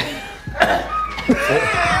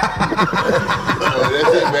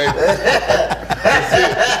 That's it, baby.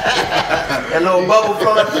 That little bubble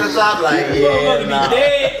floating to the top, like, Motherfucker yeah, nah. be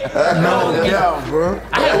dead. No doubt, bro.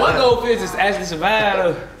 I had one goldfish that's actually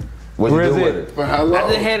survived. What you Where do is with it? it? For how I long?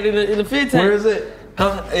 just had it in the fit tank. Where is it?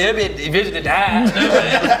 Huh? Yeah, it eventually died. It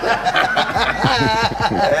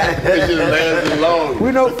just lasted long.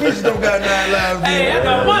 We know fish don't got 9 lives. Hey, I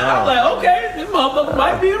got one. I was like, okay, this motherfucker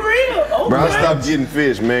might be real. Okay. Bro, I stopped getting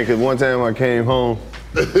fish, man, because one time I came home,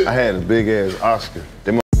 I had a big ass Oscar.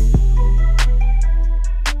 Them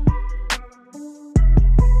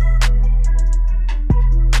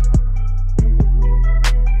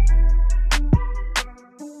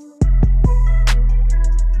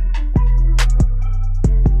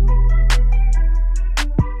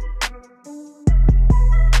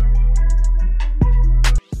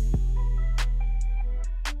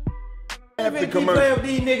Man, keep playing with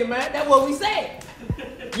these niggas, man. That's what we said.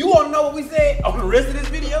 You want to know what we said on the rest of this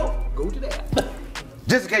video? Go to that.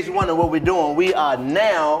 Just in case you wonder what we're doing, we are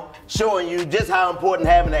now showing you just how important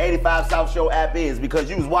having the 85 South Show app is, because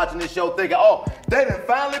you was watching this show thinking, oh, they done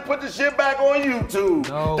finally put the shit back on YouTube.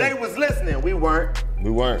 No. They was listening. We weren't. We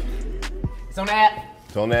weren't. It's on the app.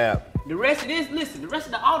 It's on the app. The rest of this, listen, the rest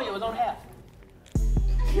of the audio is on the app.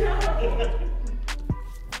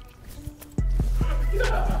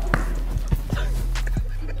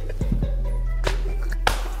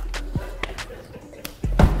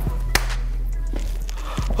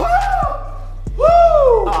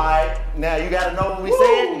 All right, now you gotta know what we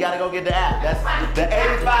said. You gotta go get the app. That's the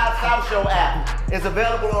 85 South Show app. It's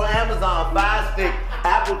available on Amazon, Fire Stick,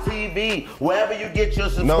 Apple TV, wherever you get your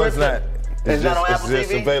subscription. No, it's not. It's not on Apple It's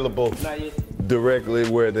just TV? available directly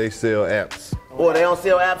where they sell apps. Or they don't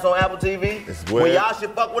sell apps on Apple TV? where- Well, y'all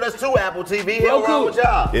should fuck with us too, Apple TV. Hell wrong with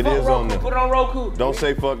y'all. It is on there. Put it on Roku. Don't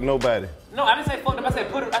say fuck nobody. No, I didn't say fuck them. I said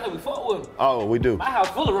put it. I said we fuck with them. Oh, we do. My house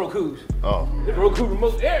full of Rokus. Oh, There's Roku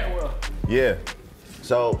remote everywhere. yeah.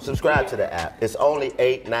 So subscribe to the app. It's only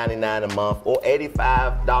 $8.99 a month or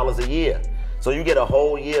 $85 a year. So you get a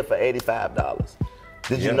whole year for $85.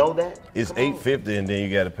 Did you know that? It's $8.50 and then you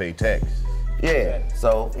got to pay tax. Yeah.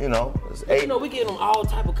 So you know, it's But you know, we get them all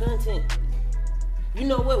type of content. You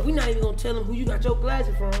know what? We're not even gonna tell them who you got your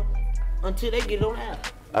glasses from until they get it on the app.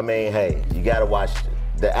 I mean, hey, you gotta watch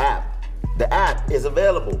the app. The app is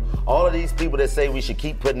available. All of these people that say we should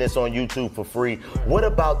keep putting this on YouTube for free, what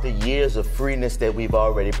about the years of freeness that we've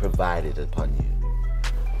already provided upon you?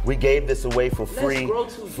 We gave this away for free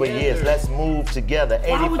for years. Let's move together. $85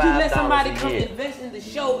 Why would you let somebody a come year. invest in the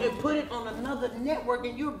show and put it on another network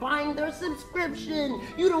and you're buying their subscription?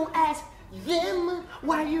 You don't ask them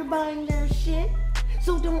why you're buying their shit.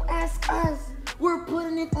 So don't ask us. We're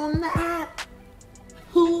putting it on the app.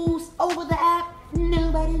 Who's over the app?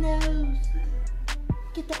 Nobody knows.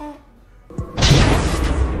 Get the app.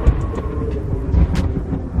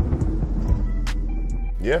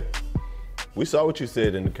 Yeah. We saw what you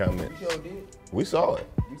said in the comments. We sure did. We saw it.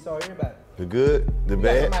 We saw everybody. The good, the We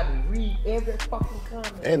got bad, somebody to read every fucking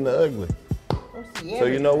comment. and the ugly. Don't see So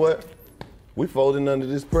you know what? We folding under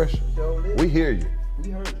this pressure. Sure did. We hear you. We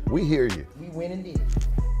heard you. We hear you. We went and did it.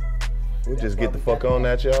 We'll just get the fuck on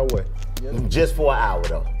out y'all way. Just for an hour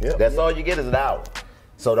though. That's all you get is an hour.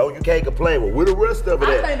 So don't you can't complain. Well, where the rest of it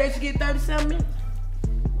I at? think they should get 37 minutes.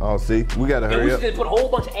 Oh, see, we gotta And we hurry should up. just put a whole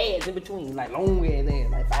bunch of ads in between, like long ass ads,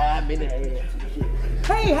 like 5-minute ads and shit.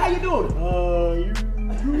 Hey, how you doing?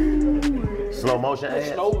 Slow motion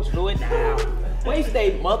ads? Slow it down. Waste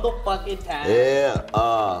they motherfucking time.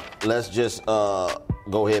 Yeah, let's just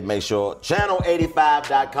go ahead and make sure.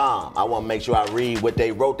 Channel85.com. I want to make sure I read what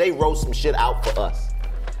they wrote. They wrote some shit out for us.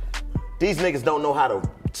 These niggas don't know how to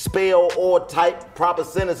spell or type proper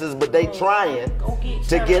sentences, but they trying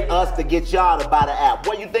to get us to get y'all to buy the app.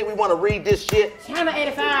 What, you think we want to read this shit? Channel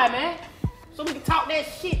 85, man. So we can talk that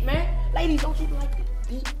shit, man. Ladies, don't you like the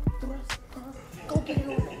deep thrust? Go get it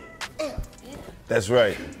on the app. That's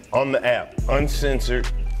right. On the app, uncensored,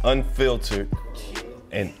 unfiltered,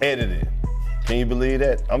 and edited. Can you believe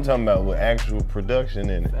that? I'm talking about with actual production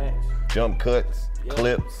in it. Jump cuts,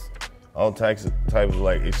 clips, all types of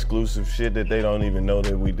like exclusive shit that they don't even know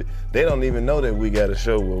that we do. They don't even know that we got a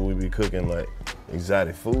show where we be cooking like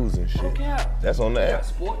exotic foods and shit. That's on the app.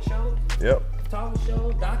 Sports shows, Yep. talk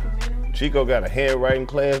shows, documentaries. Chico got a handwriting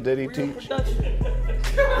class that he teach.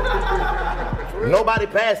 Nobody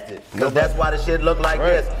passed it, because that's why the shit look like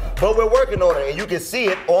this. But we're working on it, and you can see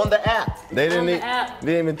it on the app. They didn't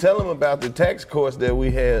even tell them about the tax course that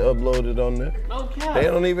we had uploaded on there. No cap. They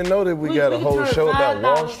don't even know that we got a whole turned show about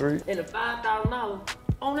Wall $5 Street. And a $5,000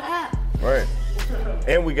 on the app. Right.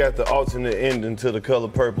 And we got the alternate ending to the color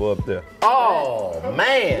purple up there. Oh,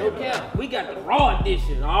 man. No cap. We got the raw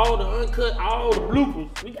edition, all the uncut, all the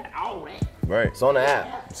bloopers. We got all that. Right. It's on the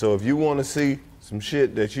app. So if you want to see some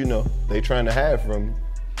shit that you know they trying to hide from you,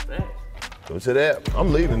 go to the app.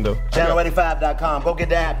 I'm leaving though. Channel85.com. Go get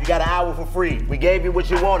the app. You got an hour for free. We gave you what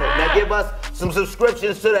you wanted. Now give us some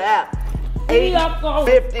subscriptions to the app.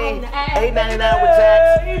 $8.50, $8.99 with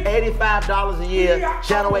tax, $85 a year.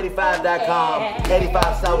 Channel85.com,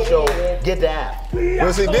 85 South Show. Get the app.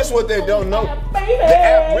 Well, see, this is what they don't know. The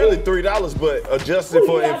app really $3, but adjusted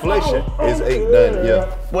for inflation is $8.90. Yeah.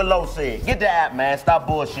 What Lo said. Get the app, man. Stop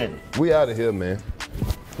bullshitting. We out of here, man.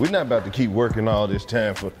 We not about to keep working all this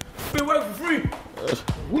time for. Been working for free.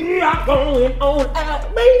 We are going on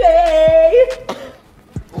out, baby.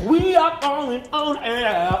 We are going on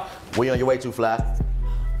out. We on your way to Fly.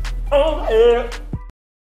 On air.